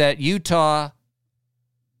 is that Utah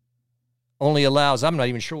only allows, I'm not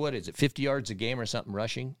even sure what is it, 50 yards a game or something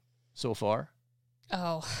rushing so far.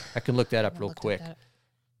 Oh. I can look that up I real looked at quick. that.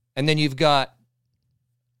 And then you've got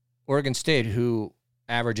Oregon State, who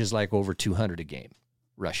averages like over 200 a game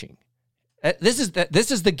rushing. This is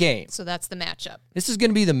the game. So that's the matchup. This is going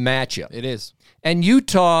to be the matchup. It is. And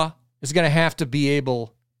Utah is going to have to be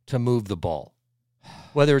able to move the ball,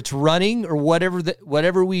 whether it's running or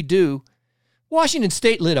whatever we do. Washington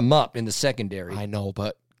State lit them up in the secondary. I know,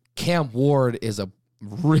 but Cam Ward is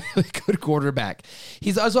really good quarterback.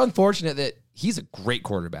 He's also unfortunate that he's a great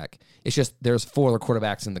quarterback. It's just there's 4 other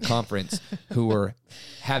quarterbacks in the conference who were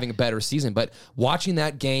having a better season. But watching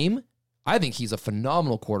that game, I think he's a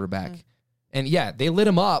phenomenal quarterback. And yeah, they lit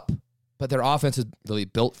him up, but their offense is really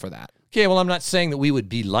built for that. Okay, well, I'm not saying that we would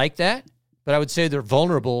be like that, but I would say they're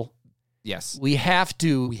vulnerable. Yes. We have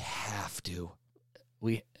to. We have to.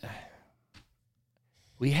 We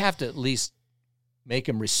have to at least make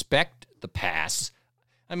them respect the pass.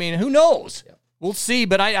 I mean, who knows? Yep. We'll see,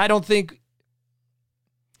 but I don't think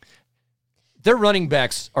their running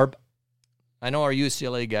backs are. I know our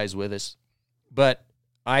UCLA guys with us, but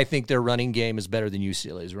I think their running game is better than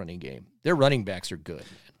UCLA's running game. Their running backs are good.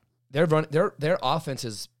 Their offense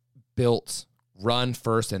is built run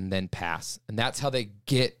first and then pass, and that's how they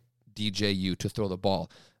get DJU to throw the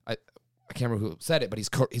ball. I can't remember who said it, but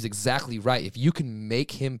he's exactly right. If you can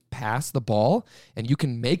make him pass the ball and you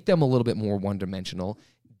can make them a little bit more one-dimensional,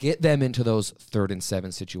 get them into those 3rd and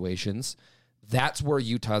 7 situations, that's where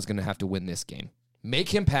Utah's going to have to win this game.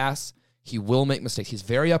 Make him pass. He will make mistakes. He's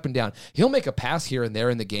very up and down. He'll make a pass here and there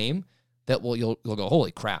in the game that you'll go,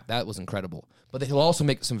 holy crap, that was incredible. But he'll also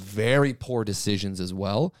make some very poor decisions as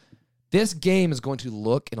well. This game is going to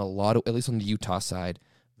look in a lot of, at least on the Utah side,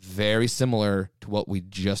 very similar to what we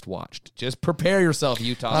just watched. Just prepare yourself,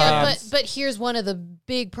 Utah. Yeah, but here's one of the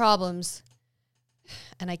big problems,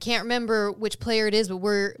 and I can't remember which player it is, but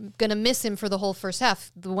we're going to miss him for the whole first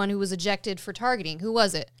half. The one who was ejected for targeting. Who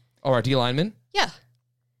was it? Oh, our D lineman? Yeah.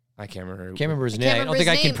 I can't remember. Can't remember his name. I don't think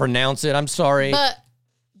I can pronounce it. I'm sorry. But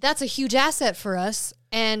that's a huge asset for us.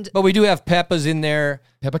 But we do have Peppa's in there.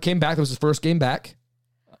 Peppa came back. It was his first game back.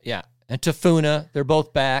 Yeah. And Tafuna, they're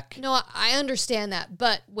both back. No, I understand that.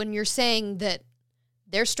 But when you're saying that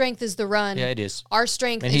their strength is the run. Yeah, it is. Our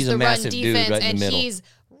strength is the run defense. Right and he's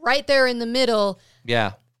right there in the middle.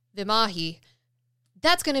 Yeah. Vimahi.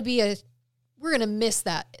 That's going to be we're going to miss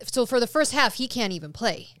that. So for the first half, he can't even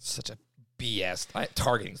play. Such a BS.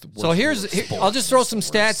 Targeting is the worst. So I'll just throw some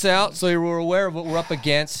stats out so you're aware of what we're up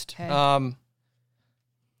against. Okay.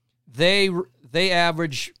 They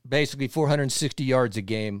average basically 460 yards a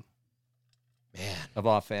game. Man, of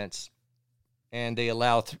offense, and they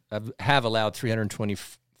have allowed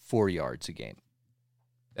 324 yards a game.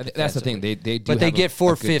 That's the thing. They do, but they get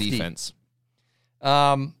 450 defense.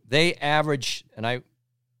 They average,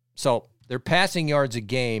 so their passing yards a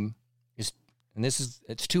game is, and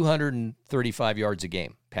it's 235 yards a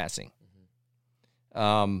game passing.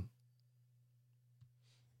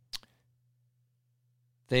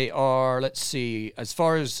 They are, let's see, as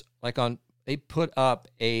far as they put up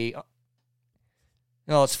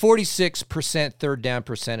it's 46% third down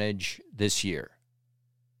percentage this year.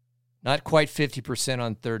 Not quite 50%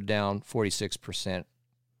 on third down, 46%.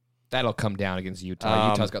 That'll come down against Utah.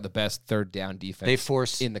 Utah's got the best third down defense they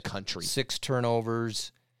force in the country. 6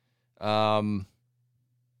 turnovers.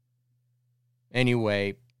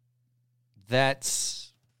 Anyway,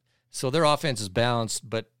 so their offense is balanced,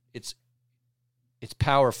 but it's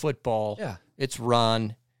power football. Yeah. It's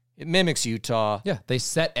run. It mimics Utah. Yeah, they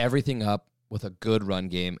set everything up with a good run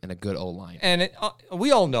game and a good O-line. And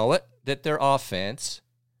we all know it, that their offense,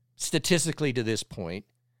 statistically to this point,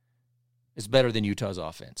 is better than Utah's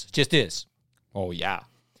offense. It just is. Oh, yeah.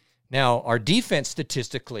 Now, our defense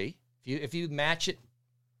statistically, if you match it,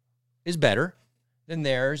 is better than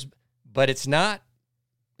theirs, but it's not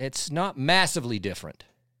massively different.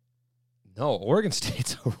 No, Oregon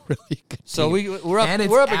State's a really good team. So we're up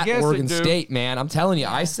against Oregon State, man. I'm telling you,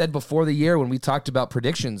 I said before the year when we talked about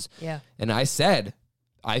predictions, and I said,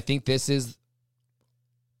 I think this is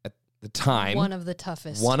at the time one of the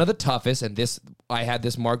toughest. And I had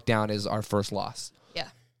this marked down as our first loss. Yeah.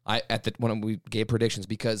 When we gave predictions,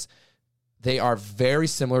 because they are very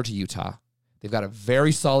similar to Utah. They've got a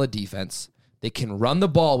very solid defense. They can run the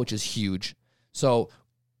ball, which is huge. So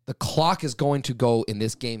the clock is going to go in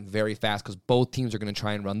this game very fast because both teams are going to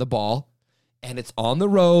try and run the ball. And it's on the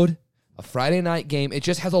road, a Friday night game. It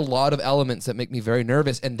just has a lot of elements that make me very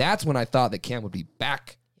nervous. And that's when I thought that Cam would be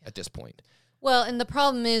back at this point. Well, and the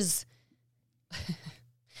problem is,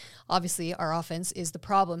 obviously, our offense is the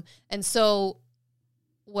problem. And so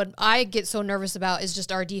what I get so nervous about is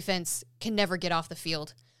just our defense can never get off the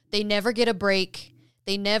field. They never get a break.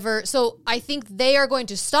 So I think they are going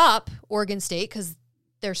to stop Oregon State because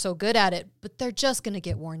they're so good at it, but they're just going to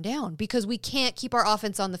get worn down because we can't keep our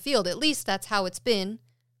offense on the field. At least that's how it's been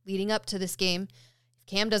leading up to this game. If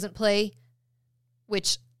Cam doesn't play,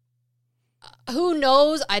 which who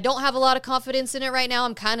knows? I don't have a lot of confidence in it right now.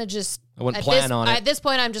 I'm kind of just I wouldn't plan on it. At this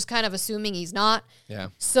point, I'm just kind of assuming he's not. Yeah.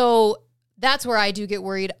 So that's where I do get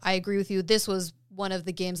worried. I agree with you. This was one of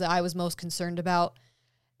the games that I was most concerned about.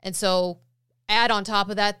 And so add on top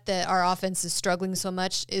of that our offense is struggling so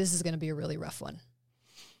much, this is going to be a really rough one.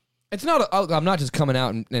 It's not. I'm not just coming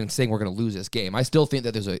out and saying we're going to lose this game. I still think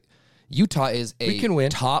that Utah is a We can win.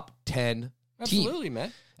 top 10 team. Absolutely,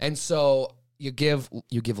 man. And so you give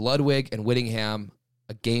Ludwig and Whittingham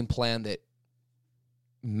a game plan that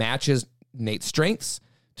matches Nate's strengths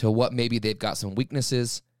to what maybe they've got some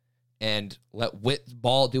weaknesses, and let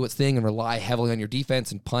ball do its thing and rely heavily on your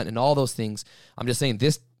defense and punt and all those things. I'm just saying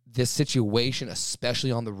this situation,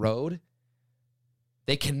 especially on the road,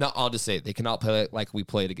 they cannot. I'll just say they cannot play like we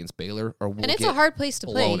played against Baylor, or we'll and it's get a hard place to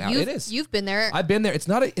play. blown out. It is. You've been there. I've been there. It's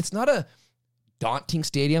not a daunting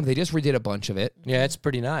stadium. They just redid a bunch of it. Yeah, it's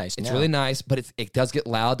pretty nice. It's now. really nice, but it does get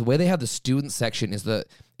loud. The way they have the student section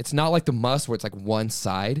it's not like the Must where it's like one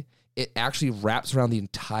side. It actually wraps around the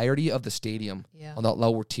entirety of the stadium on that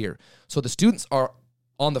lower tier. So the students are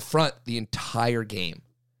on the front the entire game.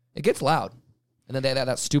 It gets loud. And then they have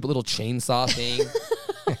that stupid little chainsaw thing.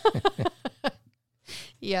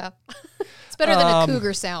 Yeah. It's better than a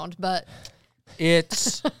cougar sound, but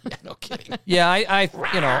It's Yeah, no kidding. yeah,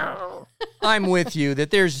 I'm with you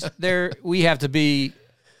that we have to be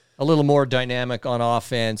a little more dynamic on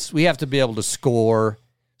offense. We have to be able to score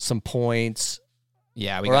some points.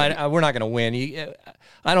 Yeah, We're not going to win.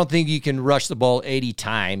 I don't think you can rush the ball 80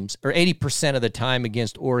 times or 80% of the time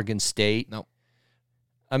against Oregon State. No.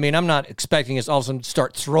 I mean, I'm not expecting us all of a sudden to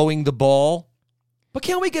start throwing the ball. But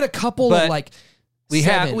can't we get a couple But of like we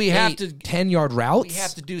have to 10-yard routes? We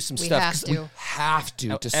have to do some we stuff. have 'cause to. Have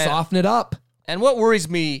to soften it up. And what worries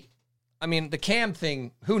me, I mean, the Cam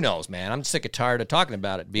thing, who knows, man? I'm sick and tired of talking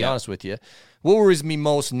about it, to be honest with you. What worries me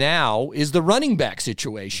most now is the running back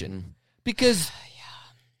situation. Because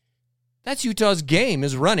that's Utah's game,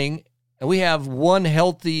 is running, and we have one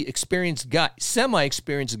healthy, experienced guy,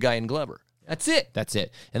 semi-experienced guy in Glover. That's it. That's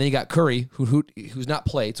it. And then you got Curry, who's not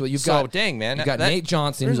played. So you've got dang, man. You've got Nate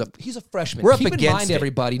Johnson, he's a freshman. We're up Keep in against mind, it.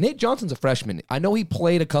 everybody, Nate Johnson's a freshman. I know he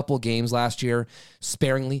played a couple of games last year,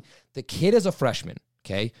 sparingly. The kid is a freshman,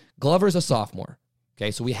 okay? Glover's a sophomore,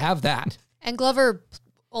 okay? So we have that. and Glover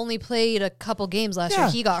only played a couple games last year.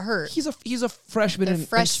 He got hurt. He's a freshman in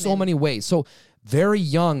so many ways. So very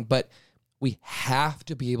young, but we have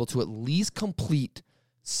to be able to at least complete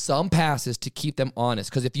some passes to keep them honest.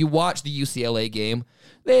 Because if you watch the UCLA game,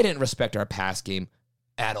 they didn't respect our pass game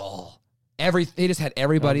at all. They just had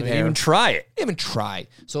everybody They there. didn't even try it. They didn't even try.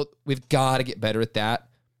 So we've got to get better at that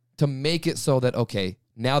to make it so that, okay,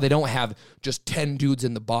 now they don't have just 10 dudes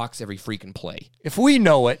in the box every freaking play. If we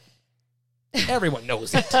know it, Everyone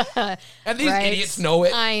knows it. And these Right. idiots know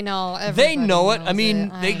it. I know. they Everybody know it. knows I mean,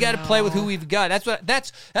 they I got to play with who know. we've got.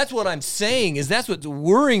 That's what I'm saying. Is that's what's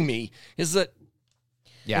worrying me is that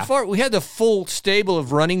Yeah. we had the full stable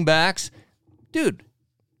of running backs, dude.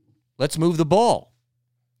 Let's move the ball.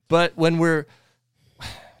 But when we're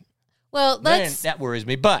Well, man, that worries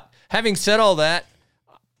me. But having said all that,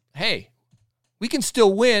 hey, we can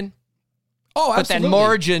still win. Oh, But that absolutely.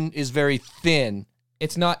 margin is very thin.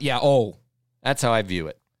 It's not, yeah, oh. That's how I view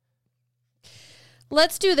it.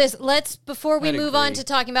 let's do this. Before we I'd move on agree. to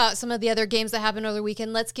talking about some of the other games that happened over the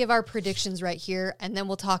weekend, let's give our predictions right here, and then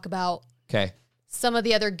we'll talk about Okay. some of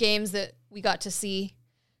the other games that we got to see.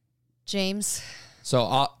 James.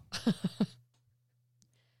 So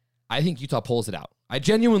I think Utah pulls it out. I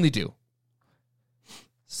genuinely do.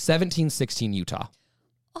 17-16 Utah.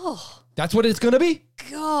 Oh, That's what it's going to be.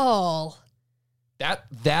 goal.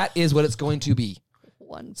 That is what it's going to be.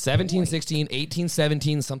 17-16,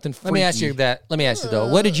 18-17, something freaky. Let me ask you though.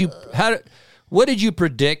 What did you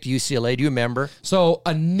predict UCLA? Do you remember? So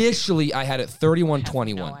initially I had it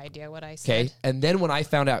 31-21. No idea what I said. Okay. And then when I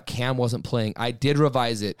found out Cam wasn't playing, I did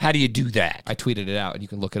revise it. How do you do that? I tweeted it out and you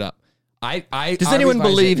can look it up. Does I anyone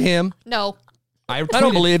revised believe it. him? No. I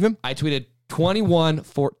don't believe him. I tweeted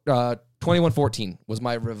 21-14 was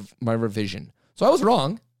my revision. So I was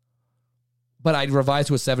wrong, but I revised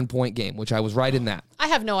to a 7-point game, which I was right in that. I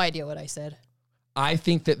have no idea what I said. I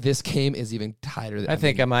think that this game is even tighter. I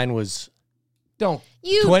think mine was don't.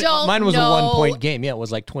 mine was know. a 1-point game. Yeah, it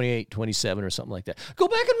was like 28-27 or something like that. Go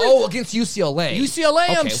back and Oh, against UCLA. UCLA,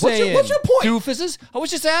 I'm Okay, saying. what's your point? Doofuses. I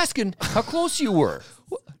was just asking how close you were.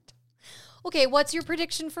 Okay, what's your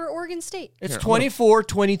prediction for Oregon State? It's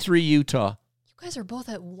 24-23 Utah. You guys are both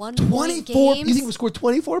at 1 24. point games. You think we scored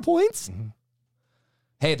 24 points? Mm-hmm.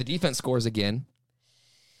 Hey, the defense scores again.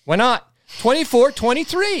 Why not?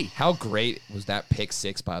 24-23. How great was that pick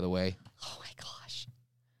six, by the way? Oh my gosh.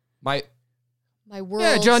 My My world.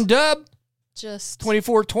 Yeah, John Dubb, Just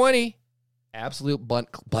 24-20. absolute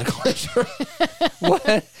butt clencher.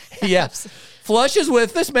 What? Yeah. Flush is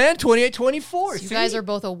with us, man. 28-24. You guys are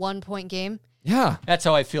both a 1 point game. Yeah. That's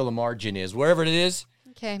how I feel the margin is. Wherever it is.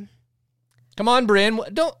 Okay. Come on, Bryn.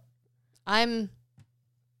 Don't. I'm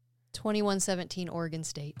 21-17 Oregon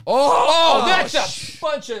State. Oh, that's a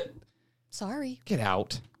bunch of. Sorry. Get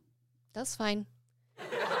out. That's fine.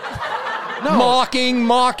 No. Mocking.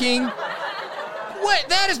 What?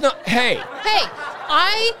 That is not. Hey. Hey,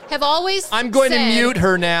 I have always I'm going to mute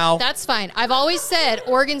her now. That's fine. I've always said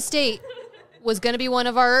Oregon State was going to be one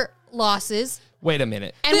of our losses. Wait a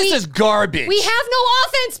minute. And This is garbage. We have no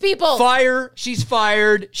offense, people. Fire. She's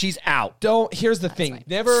fired. She's out. Here's the thing.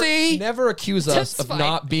 fine. Never accuse us That's of fine.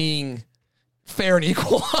 not being fair and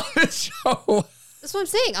equal on this show. That's what I'm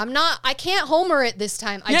saying. I can't homer it this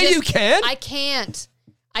time. You can. I can't.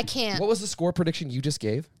 What was the score prediction you just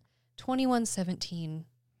gave? 21-17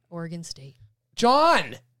 Oregon State.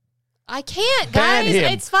 John. I can't, Ban guys. him.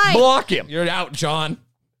 It's fine. Block him. You're out, John.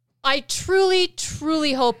 I truly,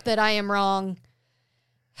 truly hope that I am wrong.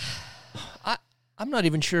 I'm not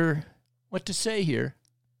even sure what to say here.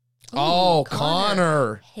 Oh,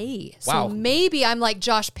 Connor. Hey, Wow. so maybe I'm like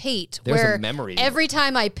Josh Pate, There's a where memory. every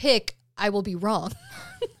time I pick, I will be wrong.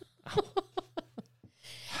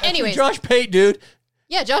 Anyways, Josh Pate, dude.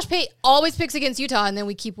 yeah, Josh Pate always picks against Utah, and then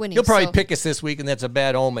we keep winning. He'll probably so- pick us this week, and that's a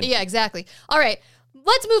bad omen. Yeah, exactly. All right,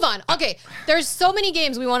 let's move on. Okay, there's so many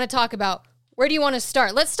games we want to talk about. Where do you want to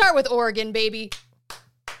start? Let's start with Oregon, baby.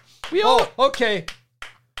 Okay.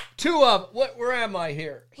 Two of what? Where am I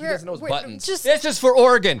here? He doesn't know his buttons. Just This is for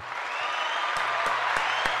Oregon.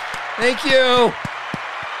 Thank you.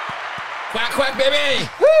 Quack, quack, baby.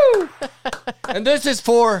 Woo! And this is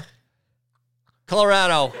for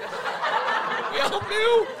Colorado. We all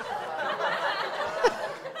knew.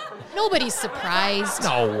 nobody's surprised.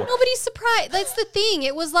 No. Nobody's surprised. That's the thing.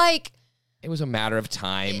 It was like, It was a matter of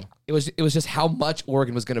time. It was just how much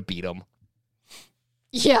Oregon was going to beat them.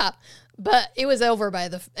 yeah, but it was over by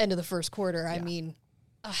the end of the first quarter. I mean,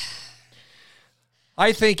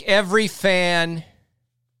 I think every fan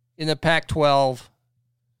in the Pac-12,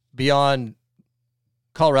 beyond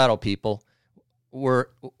Colorado people,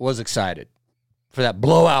 was excited for that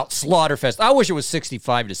blowout slaughterfest. I wish it was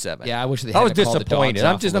 65-7. Yeah, I wish they I was hadn't called the disappointed.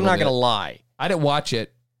 dogs off a I'm not little going to bit. lie. I didn't watch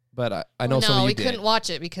it, but I know some of no, you we did. couldn't watch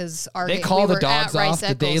it because our They game, called we the were dogs at Rice off.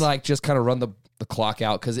 Did they Eccles. like just kind of run the clock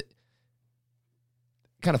out? Because it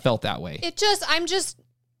kind of felt that way.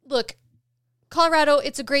 Look, Colorado,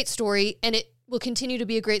 it's a great story, and it will continue to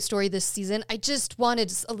be a great story this season. I just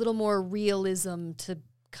wanted a little more realism to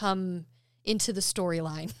come into the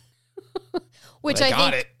storyline. Which Well, they I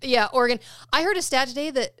got think, yeah, Oregon. I heard a stat today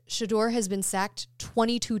that Shador has been sacked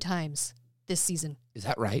 22 times this season. Is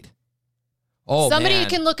that right? Oh, Somebody man.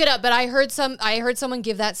 can look it up, but I heard someone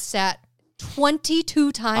give that stat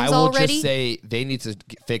 22 times I will already. just say they need to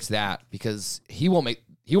fix that because he won't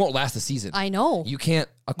last the season. I know.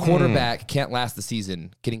 A quarterback can't last the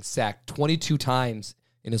season getting sacked 22 times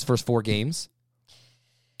in his first 4 games.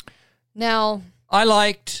 Now, I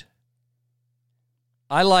liked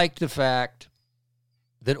the fact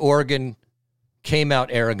that Oregon came out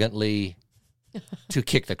arrogantly to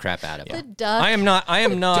kick the crap out of the it. duck. I am not.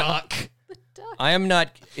 Duck. I am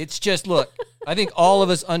not. It's just, look, I think all of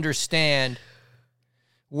us understand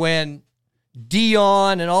when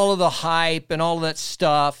Dion and all of the hype and all of that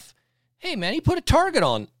stuff, hey, man, he put a target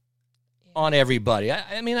on everybody.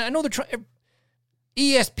 I mean, I know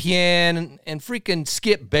ESPN and freaking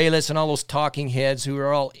Skip Bayless and all those talking heads who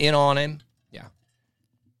are all in on him. Yeah.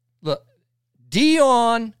 Look,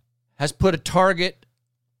 Dion has put a target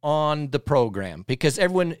on the program because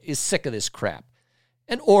everyone is sick of this crap.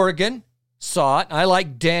 And Oregon saw it. I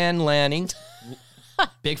like Dan Lanning.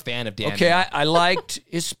 Big fan of Dan. Okay, I liked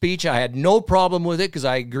his speech. I had no problem with it because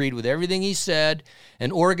I agreed with everything he said.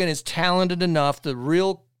 And Oregon is talented enough. This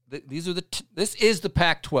is the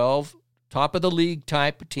Pac-12, top of the league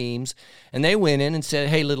type of teams, and they went in and said,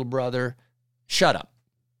 "Hey, little brother, shut up."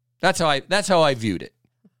 That's how I viewed it.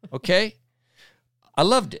 Okay, I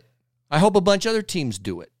loved it. I hope a bunch of other teams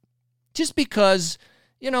do it, just because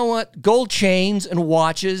you know what, gold chains and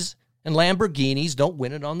watches and Lamborghinis don't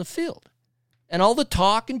win it on the field. And all the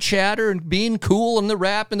talk and chatter and being cool and the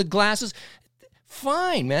rap and the glasses,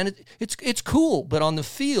 fine, man. It's cool. But on the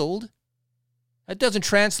field, that doesn't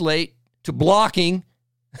translate to blocking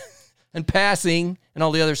and passing and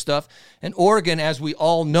all the other stuff. And Oregon, as we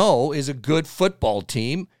all know, is a good football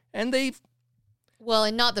team. And Well,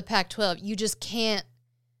 and not the Pac-12. You just can't.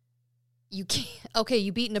 You can't. Okay,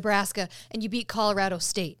 you beat Nebraska and you beat Colorado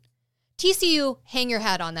State. TCU, hang your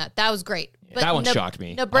hat on that. That was great. But that one shocked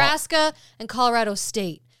me. Nebraska and Colorado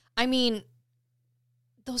State. I mean,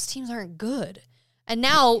 those teams aren't good. And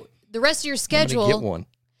now the rest of your I'm gonna schedule. get one.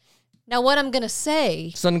 Now, what I'm going to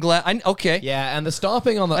say... Sunglass. Okay. Yeah, and the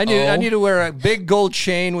stomping on the I need to wear a big gold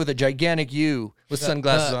chain with a gigantic U with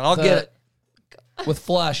sunglasses on. I'll get it. With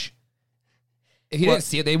Flush. If you didn't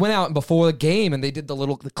see it, they went out before the game and they did the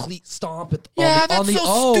cleat stomp on the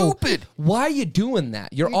O. Stupid. Why are you doing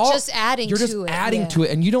that? You're just adding to it. You're just adding to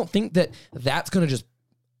it, and you don't think that that's going to just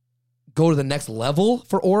go to the next level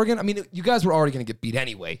for Oregon? I mean, you guys were already going to get beat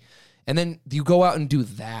anyway, and then you go out and do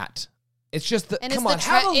that. It's just that, come on,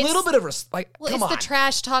 have a little bit of respect. Well, it's the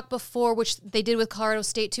trash talk before, which they did with Colorado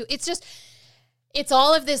State too. It's just, it's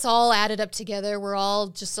all of this all added up together. We're all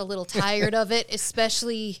just a little tired of it,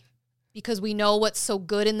 especially because we know what's so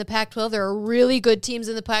good in the Pac-12. There are really good teams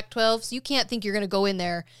in the Pac-12, so you can't think you're going to go in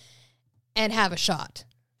there and have a shot.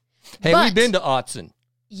 Hey, we've been to Autzen.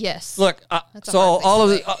 Yes. Look, so all of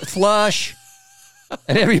the Flush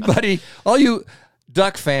and everybody, all you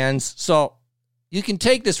Duck fans, so you can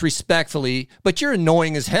take this respectfully, but you're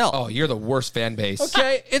annoying as hell. Oh, you're the worst fan base.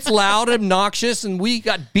 Okay, it's loud, obnoxious, and we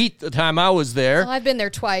got beat the time I was there. Well, I've been there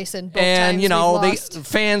twice, and both times the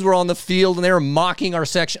fans were on the field and they were mocking our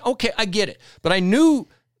section. Okay, I get it, but I knew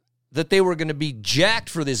that they were going to be jacked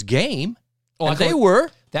for this game. Oh, and they were.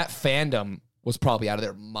 That fandom was probably out of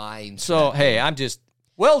their minds. So hey, I'm just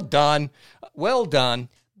well done.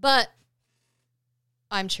 But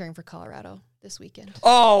I'm cheering for Colorado this weekend.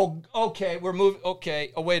 Oh, okay. We're moving.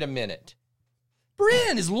 Okay. Oh, wait a minute.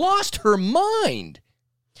 Bryn has lost her mind.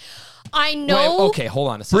 I know. Wait, okay, hold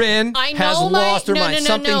on a second. Bryn has lost her mind.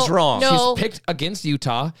 Something's wrong. No. She's picked against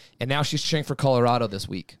Utah, and now she's cheering for Colorado this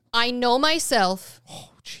week. I know myself.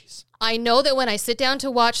 Oh, jeez. I know that when I sit down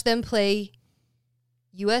to watch them play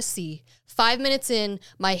USC, 5 minutes in,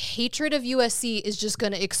 my hatred of USC is just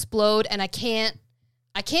going to explode, and I can't.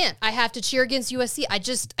 I have to cheer against USC.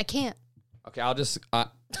 I can't. Okay, I'll just... I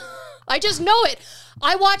just know it.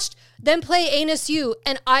 I watched them play ANSU,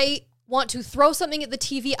 and I want to throw something at the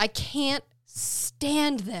TV. I can't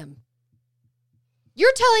stand them.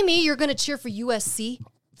 You're telling me you're going to cheer for USC?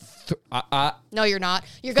 No, you're not.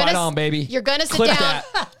 You're gonna fight on, baby. You're going to sit Clip down.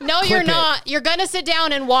 that. No, Clip you're it. not. You're going to sit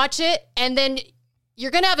down and watch it, and then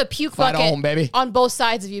you're going to have a puke Fight bucket on, baby. on both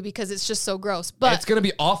sides of you because it's just so gross. But it's going to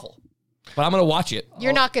be awful. But I'm going to watch it.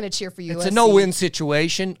 You're not going to cheer for USC. It's a no-win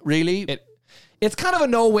situation, really. It's kind of a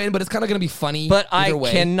no-win, but it's kind of going to be funny. But I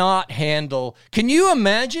way. cannot handle... Can you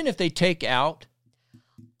imagine if they take out...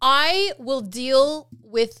 I will deal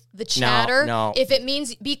with the chatter No. if it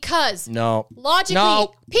means... Because... No. Logically...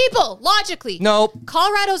 No. People, logically... Nope.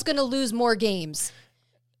 Colorado's going to lose more games.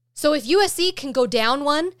 So if USC can go down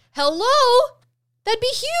one, hello? That'd be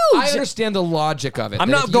huge. I understand the logic of it. I'm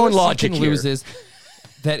that not if going USC logic here. loses,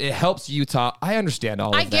 that it helps Utah. I understand all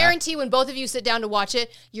of that. I guarantee when both of you sit down to watch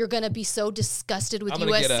it, you're going to be so disgusted with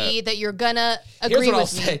USC that you're going to agree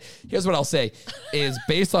with me. Here's what I'll say is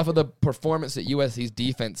based off of the performance that USC's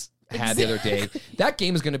defense had the other day, that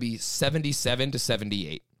game is going to be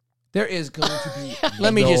 77-78. There is going to be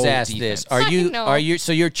Let me just ask defense. this. Are you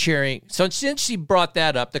so you're cheering. So since she brought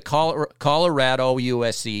that up, the Colorado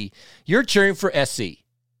USC, you're cheering for SC.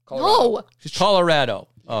 No. Colorado.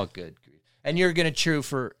 Oh, good. And you're going to cheer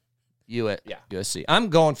for USC. I'm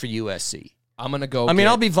going for USC. I'm going to go. I mean,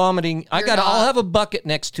 I'll be vomiting. I'll have a bucket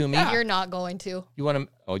next to me. You're not going to. You want to?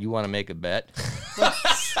 Oh, you want to make a bet?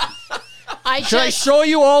 Should I show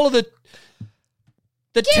you all of the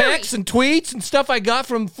texts and tweets and stuff I got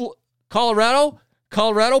from Colorado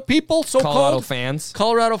people, so-called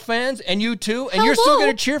Colorado fans, and you too, and you're still going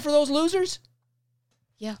to cheer for those losers?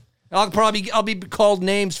 Yeah. I'll be called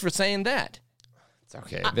names for saying that. It's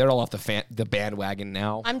okay. They're all off the bandwagon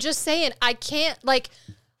now. I'm just saying, I can't,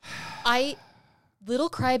 little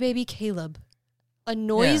crybaby Caleb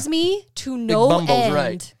annoys me to no end.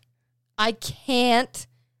 Right. I can't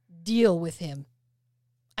deal with him.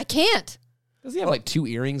 I can't. Does he have 2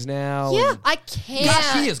 earrings now? Yeah, I can't.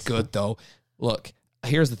 Gosh, he is good, though. Look,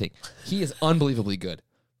 here's the thing. He is unbelievably good.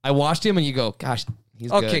 I watched him and you go, gosh,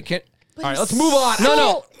 he's good. Okay, all right, let's move on.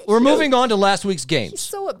 No. We're moving on to last week's games. He's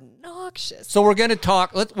so obnoxious. So we're going to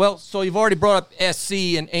talk. So you've already brought up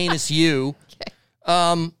SC and ANSU.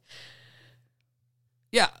 Okay.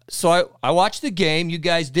 Yeah. So I watched the game. You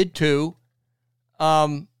guys did too.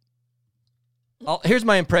 Here's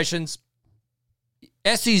my impressions.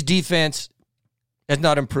 SC's defense has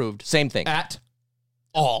not improved. Same thing. At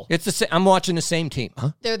all. It's the same. I'm watching the same team.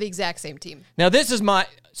 Huh? They're the exact same team. Now this is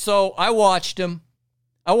so I watched them.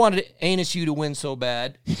 I wanted ANSU to win so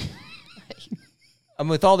bad.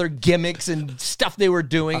 With all their gimmicks and stuff they were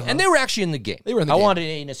doing. And they were actually in the game. I wanted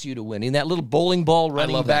ANSU to win. And that little bowling ball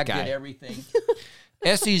running back did everything.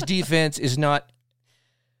 SC's defense is not...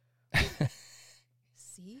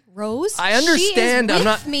 See? Rose? I understand. She is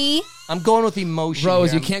with me. I'm going with emotion.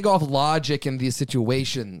 Rose, here. you can't go off logic in these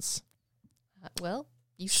situations. Well,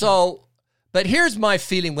 you should. So, but here's my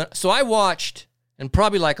feeling. So I watched, and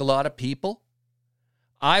probably like a lot of people,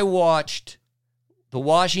 I watched the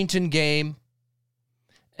Washington game,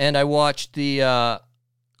 and I watched the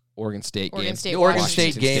Oregon State game. the Oregon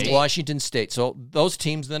State Washington game, State. Washington State. So those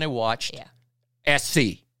teams, then I watched SC.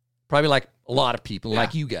 Probably like a lot of people,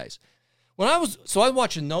 like you guys. I was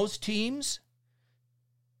watching those teams.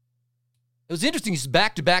 It was interesting. It's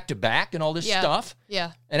back to back to back and all this stuff.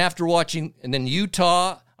 Yeah. And after watching, and then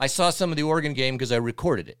Utah, I saw some of the Oregon game because I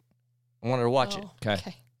recorded it. I wanted to watch it.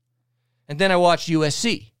 Okay. And then I watched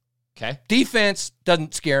USC. Okay. Defense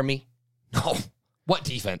doesn't scare me. No. What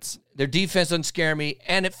defense? Their defense doesn't scare me.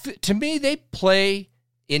 And to me, they play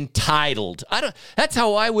entitled. That's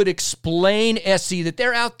how I would explain SC, that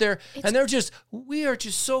they're out there and we are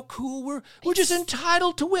just so cool. We're just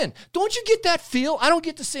entitled to win. Don't you get that feel? I don't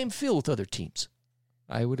get the same feel with other teams.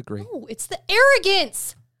 I would agree. Oh, it's the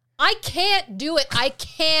arrogance. I can't do it. I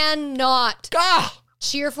cannot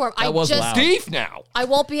cheer for him. That was loud. Deaf now. I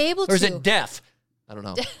won't be able to. Or is it deaf? I don't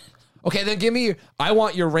know. Okay, then give me I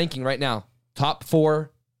want your ranking right now. Top 4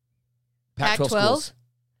 Pac-12 schools.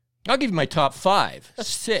 I'll give you my top 5.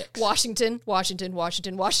 6. Washington.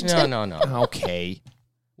 No. Okay.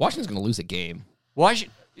 Washington's going to lose a game.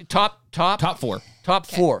 Washington, top 4. Top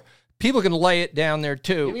 4. People can lay it down there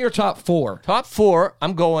too. Give me your top 4. Top 4,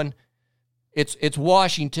 I'm going, it's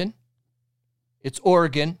Washington, it's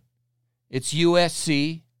Oregon, it's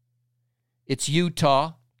USC, it's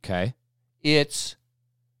Utah, Okay.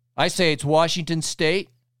 I say it's Washington State,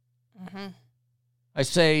 I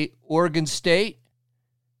say Oregon State,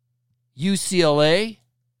 UCLA,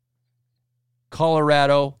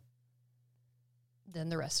 Colorado, Then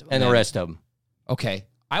the rest of them. and the rest of them. Okay.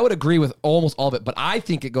 I would agree with almost all of it, but I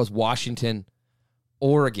think it goes Washington,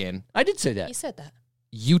 Oregon, I did say He that. said that.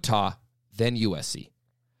 Utah, then USC.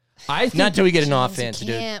 I think Not until we get an James, offense, you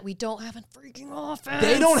dude. can't. We don't have a freaking offense.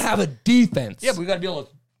 they don't have a defense. Yeah, but we got to be able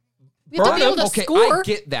to. We have to be able to Okay, score.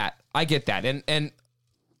 I get that. And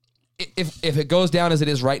if it goes down as it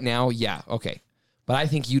is right now, yeah, okay. But I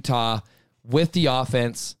think Utah with the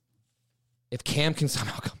offense, if Cam can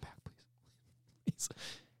somehow come back, please.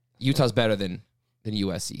 Utah's better than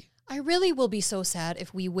USC. I really will be so sad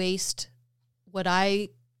if we waste what I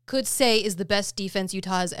could say is the best defense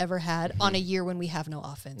Utah has ever had on a year when we have no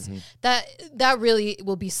offense. That really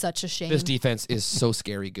will be such a shame. This defense is so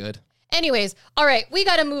scary good. Anyways, all right, we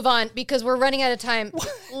got to move on because we're running out of time.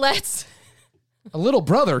 Let's. A little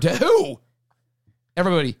brother to who?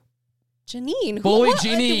 Everybody, Janine. Bully what,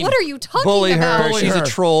 Janine. What are you talking Bully about? her. Bully She's her. a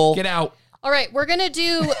troll. get out. All right, we're going to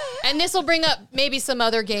do, and this will bring up maybe some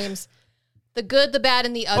other games. The good, the bad,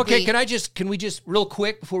 and the ugly. Okay, can we just real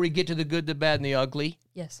quick before we get to the good, the bad, and the ugly?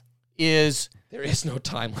 Yes. There is no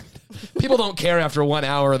time limit. People don't care after 1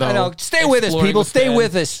 hour, though. I know. Stay with us, Exploring people. the Stay Fed.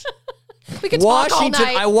 with us. We can talk all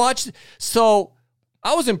night. I watched. So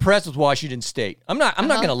I was impressed with Washington State. I'm not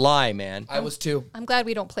going to lie, man. I was too. I'm glad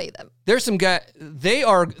we don't play them. There's some guy.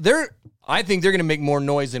 I think they're going to make more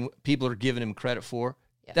noise than people are giving them credit for.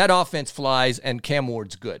 Yeah. That offense flies, and Cam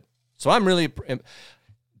Ward's good. So I'm really.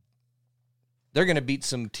 They're going to beat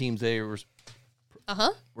some teams they were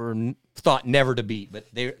thought never to beat, but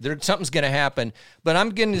something's going to happen. But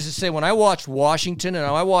I'm going to say when I watched Washington and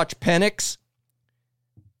I watched Penix,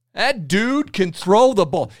 that dude can throw the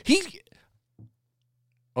ball.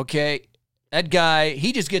 That guy,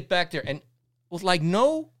 he just gets back there and with like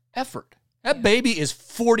no effort. That baby is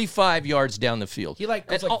 45 yards down the field. He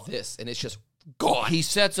goes like this, and it's just gone. He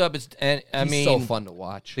sets up, he's so fun to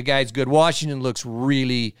watch. The guy's good. Washington looks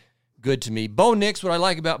really good to me. Bo Nix, what I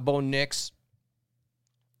like about Bo Nix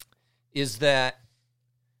is that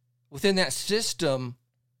within that system,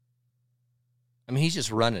 he's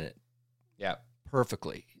just running it. Yeah.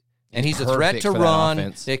 Perfectly. And he's a threat to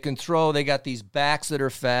run. They can throw. They got these backs that are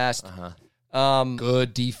fast.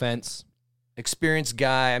 Good defense. Experienced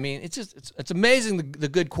guy. It's amazing the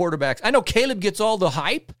good quarterbacks. I know Caleb gets all the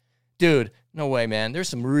hype. Dude, no way, man. There's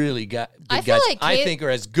some really good guys I think are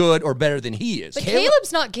as good or better than he is. But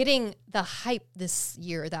Caleb's not getting the hype this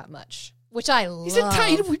year that much, which I love. He's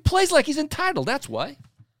entitled. He plays like he's entitled. That's why.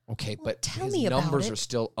 Okay, but tell his me about numbers it. are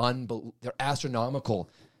still they're astronomical.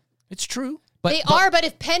 It's true. But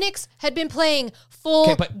if Penix had been playing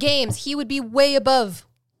full games, he would be way above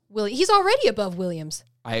Williams. He's already above Williams.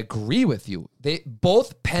 I agree with you.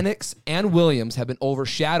 Both Penix and Williams have been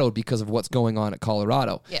overshadowed because of what's going on at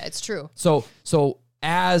Colorado. Yeah, it's true. So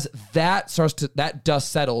as that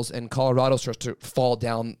dust settles and Colorado starts to fall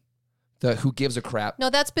down the who gives a crap. No,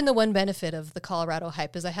 that's been the one benefit of the Colorado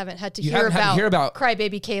hype is I haven't had to You hear haven't had to hear about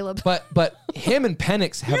crybaby Caleb. But him and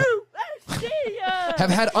Penix have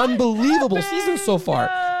had unbelievable seasons so far.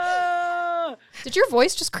 Did your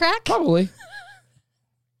voice just crack? Probably.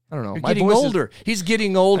 I don't know. You're My getting voice is older. He's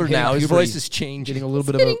getting older hitting now. His puberty. voice is changing. getting a little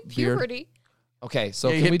bit Hitting of a beard. puberty. Okay, so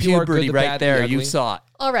Yeah, you can we hit do our puberty good, the right bad, the there. ugly? You saw it.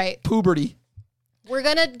 All right. Puberty. We're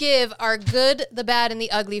going to give our good, the bad, and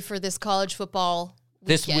the ugly for this college football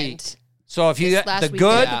This weekend. week. So if you This got last the weekend.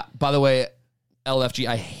 good, Yeah, by the way, LFG,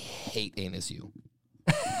 I hate ANSU.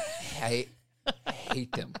 I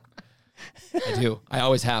hate them. I do. I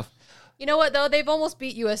always have. You know what, though? They've almost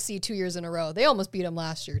beat USC 2 years in a row. They almost beat them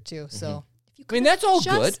last year, too. So, if you I mean, that's all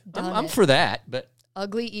good. just done I'm it. for that. But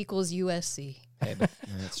Ugly equals USC. Hey, but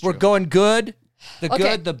that's we're true. going good, the Okay.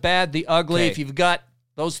 good, the bad, the ugly. Okay. If you've got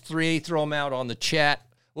those three, throw them out on the chat.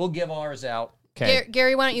 We'll give ours out. Okay.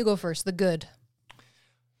 Gary, why don't you go first? The good.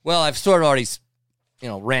 Well, I've sort of already,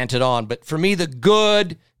 ranted on, but for me, the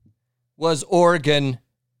good was Oregon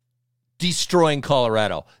destroying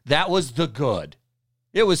Colorado. That was the good.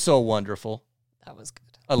 It was so wonderful. That was good.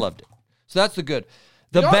 I loved it. So that's the good.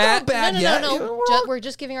 The Y'all bad. not bad No. yet. We're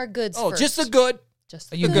just giving our goods Oh, first. just the good. Just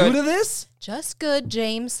Are the you good. new to this? Just good,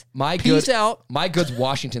 James. My Peace good. out. My good's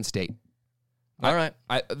Washington State. All right.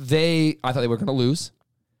 I thought they were going to lose.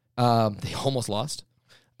 They almost lost.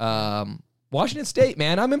 Washington State,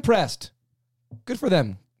 man, I'm impressed. Good for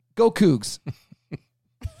them. Go Cougs.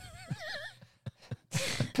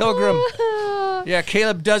 Pilgrim. Yeah,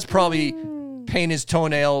 Caleb does probably paint his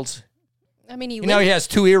toenails. I mean, he He has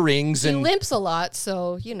 2 earrings and limps a lot,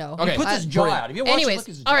 so, Okay. puts his jaw out. Have you watched Anyways, him look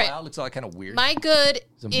at his all jaw right. out? It looks all kind of weird. My good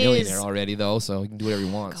He's a millionaire is already, though, so he can do whatever he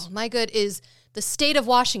wants. my good is the state of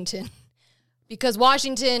Washington, because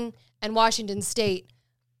Washington and Washington State,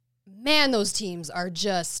 man, those teams are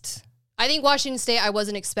just. I think Washington State I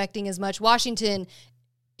wasn't expecting as much. Washington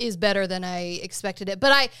is better than I expected it,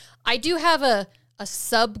 but I do have a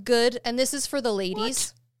sub good, and this is for the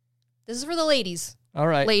ladies. This is for the ladies. All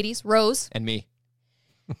right. Ladies, Rose. And me.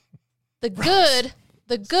 The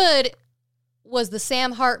good was the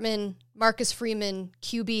Sam Hartman, Marcus Freeman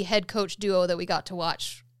QB head coach duo that we got to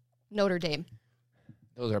watch Notre Dame.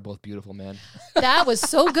 Those are both beautiful, man. That was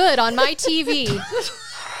so good on my TV.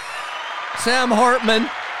 Sam Hartman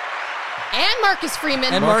And Marcus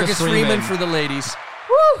Freeman. and Marcus Marcus Freeman Freeman. for the ladies.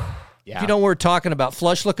 Woo! Yeah. If you know what we're talking about,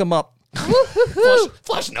 Flush, look them up.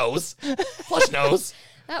 Flush nose. Flush nose.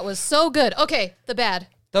 That was so good. Okay, the bad.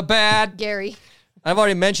 The bad. Gary. I've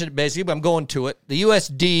already mentioned it basically, but I'm going to it. The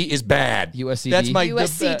USD is bad. USCD? That's my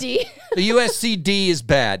USCD. The USCD is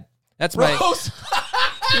bad. That's my Rose.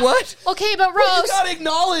 what? Okay, but You Rose. gotta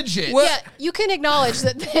acknowledge it. What? Yeah, you can acknowledge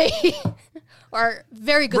that they are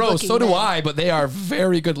very good Rose, looking. so do men. I, but they are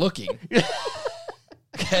very good looking.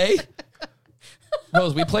 Okay?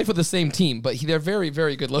 Rose, we play for the same team, but they're very,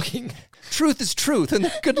 very good looking. Truth is truth, and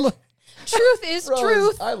good look. Truth is Rose,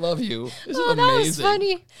 truth. I love you. This Oh, is that was amazing.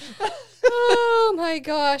 funny. Oh my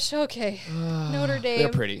gosh. Okay. Notre Dame. They're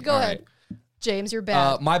pretty. Go All ahead. James, you're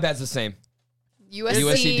bad. My bad's the same.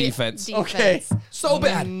 USC defense. Okay. So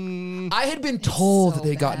bad. I had been told so that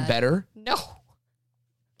they'd gotten bad. better. No.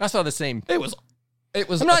 I saw the same. It was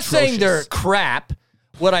I'm not saying they're atrocious. crap.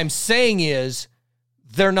 What I'm saying is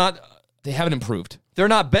they're not. They haven't improved. They're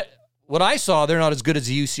not. What I saw, they're not as good as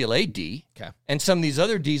the UCLA D. Okay. And some of these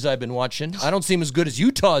other Ds I've been watching, I don't see them as good as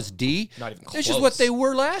Utah's D. Not even It's just close. what they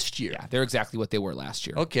were last year. Yeah, they're exactly what they were last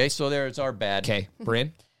year. Okay, so there's our bad. Okay,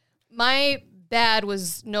 Bryn. My bad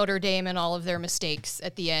was Notre Dame and all of their mistakes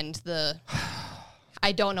at the end.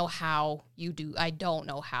 I don't know how you do. I don't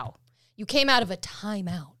know how. You came out of a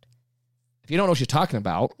timeout. If you don't know what you're talking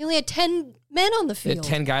about, You only had 10 men on the they had field.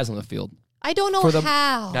 10 guys on the field. I don't know For the-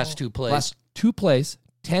 how. That's 2 plays. Last 2 plays,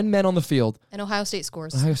 10 men on the field. And Ohio State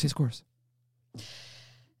scores. Ohio State scores.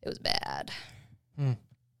 It was bad. Hmm.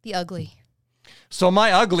 The ugly. So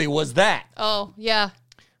my ugly was that. Oh, yeah.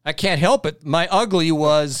 I can't help it. My ugly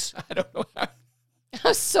was. I don't know how.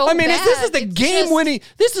 So I mean, bad. this is the It's game just- winning.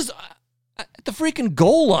 This is at the freaking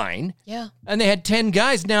goal line, Yeah. and they had 10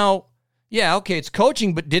 guys. Now, yeah, okay, it's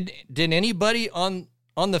coaching, but did anybody on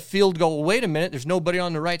the field go, wait a minute, there's nobody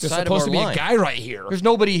on the right There's side of supposed our to be line. a guy right here. There's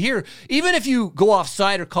nobody here. Even if you go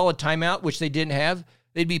offside or call a timeout, which they didn't have,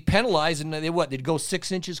 they'd be penalized, and they'd go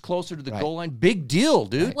 6 inches closer to the Right. goal line. Big deal,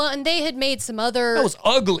 dude. Well, and they had made some other That was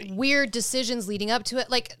ugly. weird decisions leading up to it.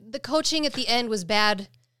 Like the coaching at the end was bad.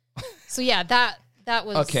 So yeah, that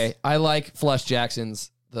was Okay, I like Flush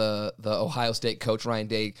Jackson's the Ohio State coach Ryan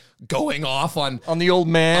Day going off on On the old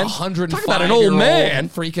man. 105 Talk about an old man.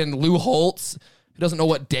 freaking Lou Holtz He doesn't know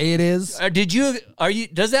what day it is.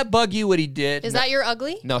 Does that bug you what he did? Is that your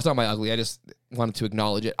ugly? No, it's not my ugly. I just wanted to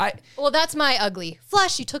acknowledge it. Well, that's my ugly.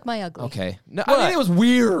 Flush, you took my ugly. Okay. No, I mean, it was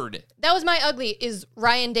weird. That was my ugly, is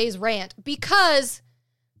Ryan Day's rant. Because,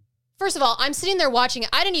 first of all, I'm sitting there watching it.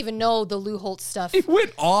 I didn't even know the Lou Holtz stuff. He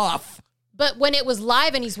went off. But when it was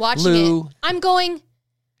live and he's watching it, I'm going,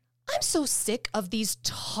 I'm so sick of these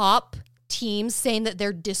top teams saying that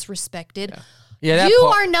they're disrespected. Yeah, you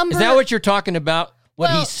are number... Is that what you're talking about? What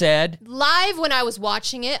he said? Live, when I was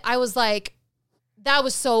watching it, I was like, that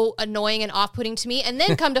was so annoying and off-putting to me. And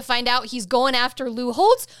then come to find out he's going after Lou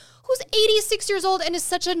Holtz, who's 86 years old and is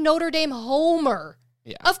such a Notre Dame homer.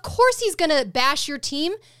 Yeah. Of course he's going to bash your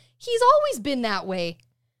team. He's always been that way.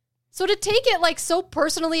 So to take it like so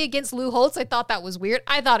personally against Lou Holtz, I thought that was weird.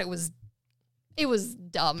 I thought it was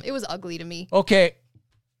dumb. It was ugly to me. Okay.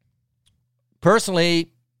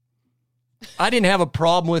 Personally, I didn't have a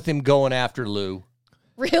problem with him going after Lou.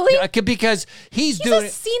 Really? Because he's doing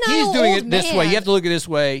it this way. You have to look at it this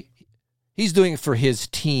way. He's doing it for his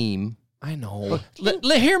team. I know.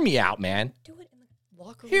 Hear me out, man. Do it in the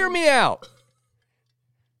locker room. Hear me out.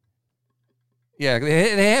 Yeah,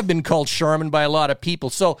 they have been called Charmin by a lot of people.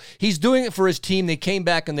 So he's doing it for his team. They came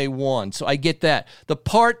back and they won. So I get that. The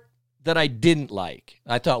part that I didn't like,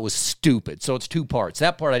 I thought was stupid. So it's two parts.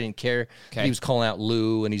 That part I didn't care. Okay. He was calling out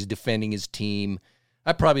Lou and he's defending his team.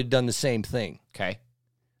 I probably done the same thing. Okay.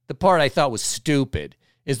 The part I thought was stupid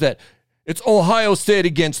is that it's Ohio State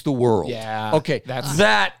against the world. Yeah. Okay.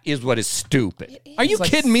 That is what is stupid. Are you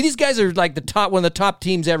kidding me? These guys are like one of the top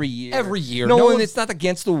teams every year. Every year. It's not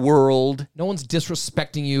against the world. No one's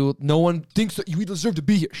disrespecting you. No one thinks that you deserve to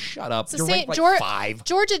be here. Shut up. You're ranked like 5.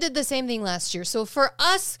 Georgia did the same thing last year. So for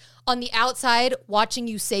us on the outside watching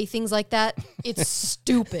you say things like that, it's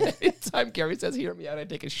stupid. Anytime Gary says, hear me out, I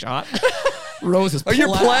take a shot. Rose is You're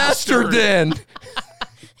plastered then.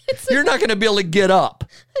 You're not going to be able to get up.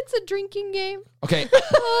 It's a drinking game. Okay.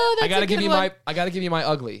 I got to give you my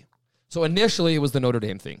ugly. So initially it was the Notre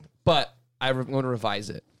Dame thing, but I'm going to revise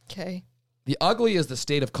it. Okay. The ugly is the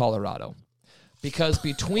state of Colorado. Because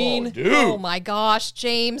between Oh my gosh,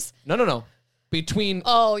 James. No. Between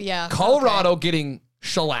Colorado getting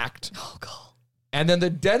shellacked. Oh god. And then the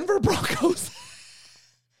Denver Broncos.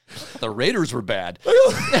 The Raiders were bad.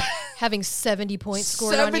 Having 70 points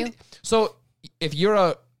scored on you. So if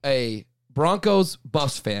you're a Broncos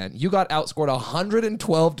Buffs fan, you got outscored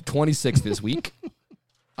 112-26 this week.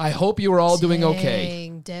 I hope you were all doing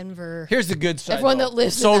okay. Denver. Here's the good side. Everyone that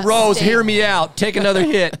lives So in that Rose, state. hear me out. Take another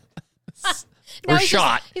hit. Or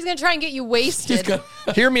shot. He's going to try and get you wasted.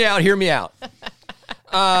 Hear me out.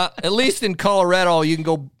 At least in Colorado, you can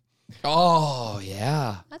go. Oh,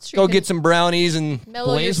 yeah. That's true. Go get some brownies and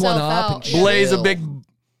blaze one up and blaze a big.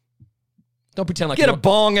 Don't pretend like get a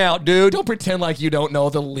bong out, dude. Don't pretend like you don't know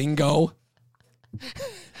the lingo.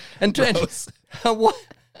 And Rose. What?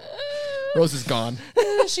 Rose is gone.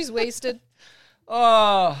 She's wasted.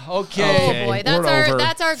 Oh, okay. Oh boy, that's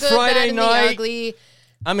our good, Friday bad, and night. the ugly.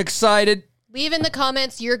 I'm excited. Leave in the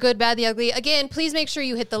comments your good, bad, the ugly. Again, please make sure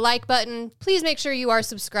you hit the like button. Please make sure you are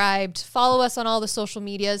subscribed. Follow us on all the social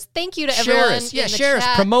medias. Thank you to everyone. Share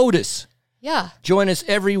us. Promote us. Yeah. Join us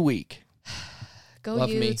every week. Go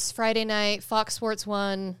Love Utes. Me. Friday night, Fox Sports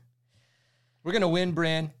 1. We're gonna win,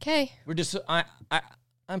 Bran. Okay. We're just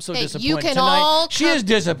I'm so disappointed you can tonight. all she has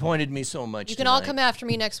disappointed me so much. You can all come after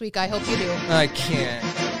me next week. I hope you do. I can't.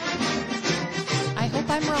 I hope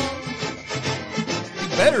I'm wrong. You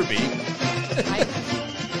better be.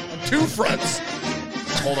 On 2 fronts.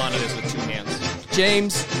 Hold on to this with 2 hands.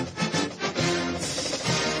 James.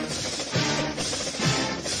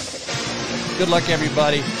 Good luck,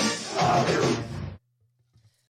 everybody.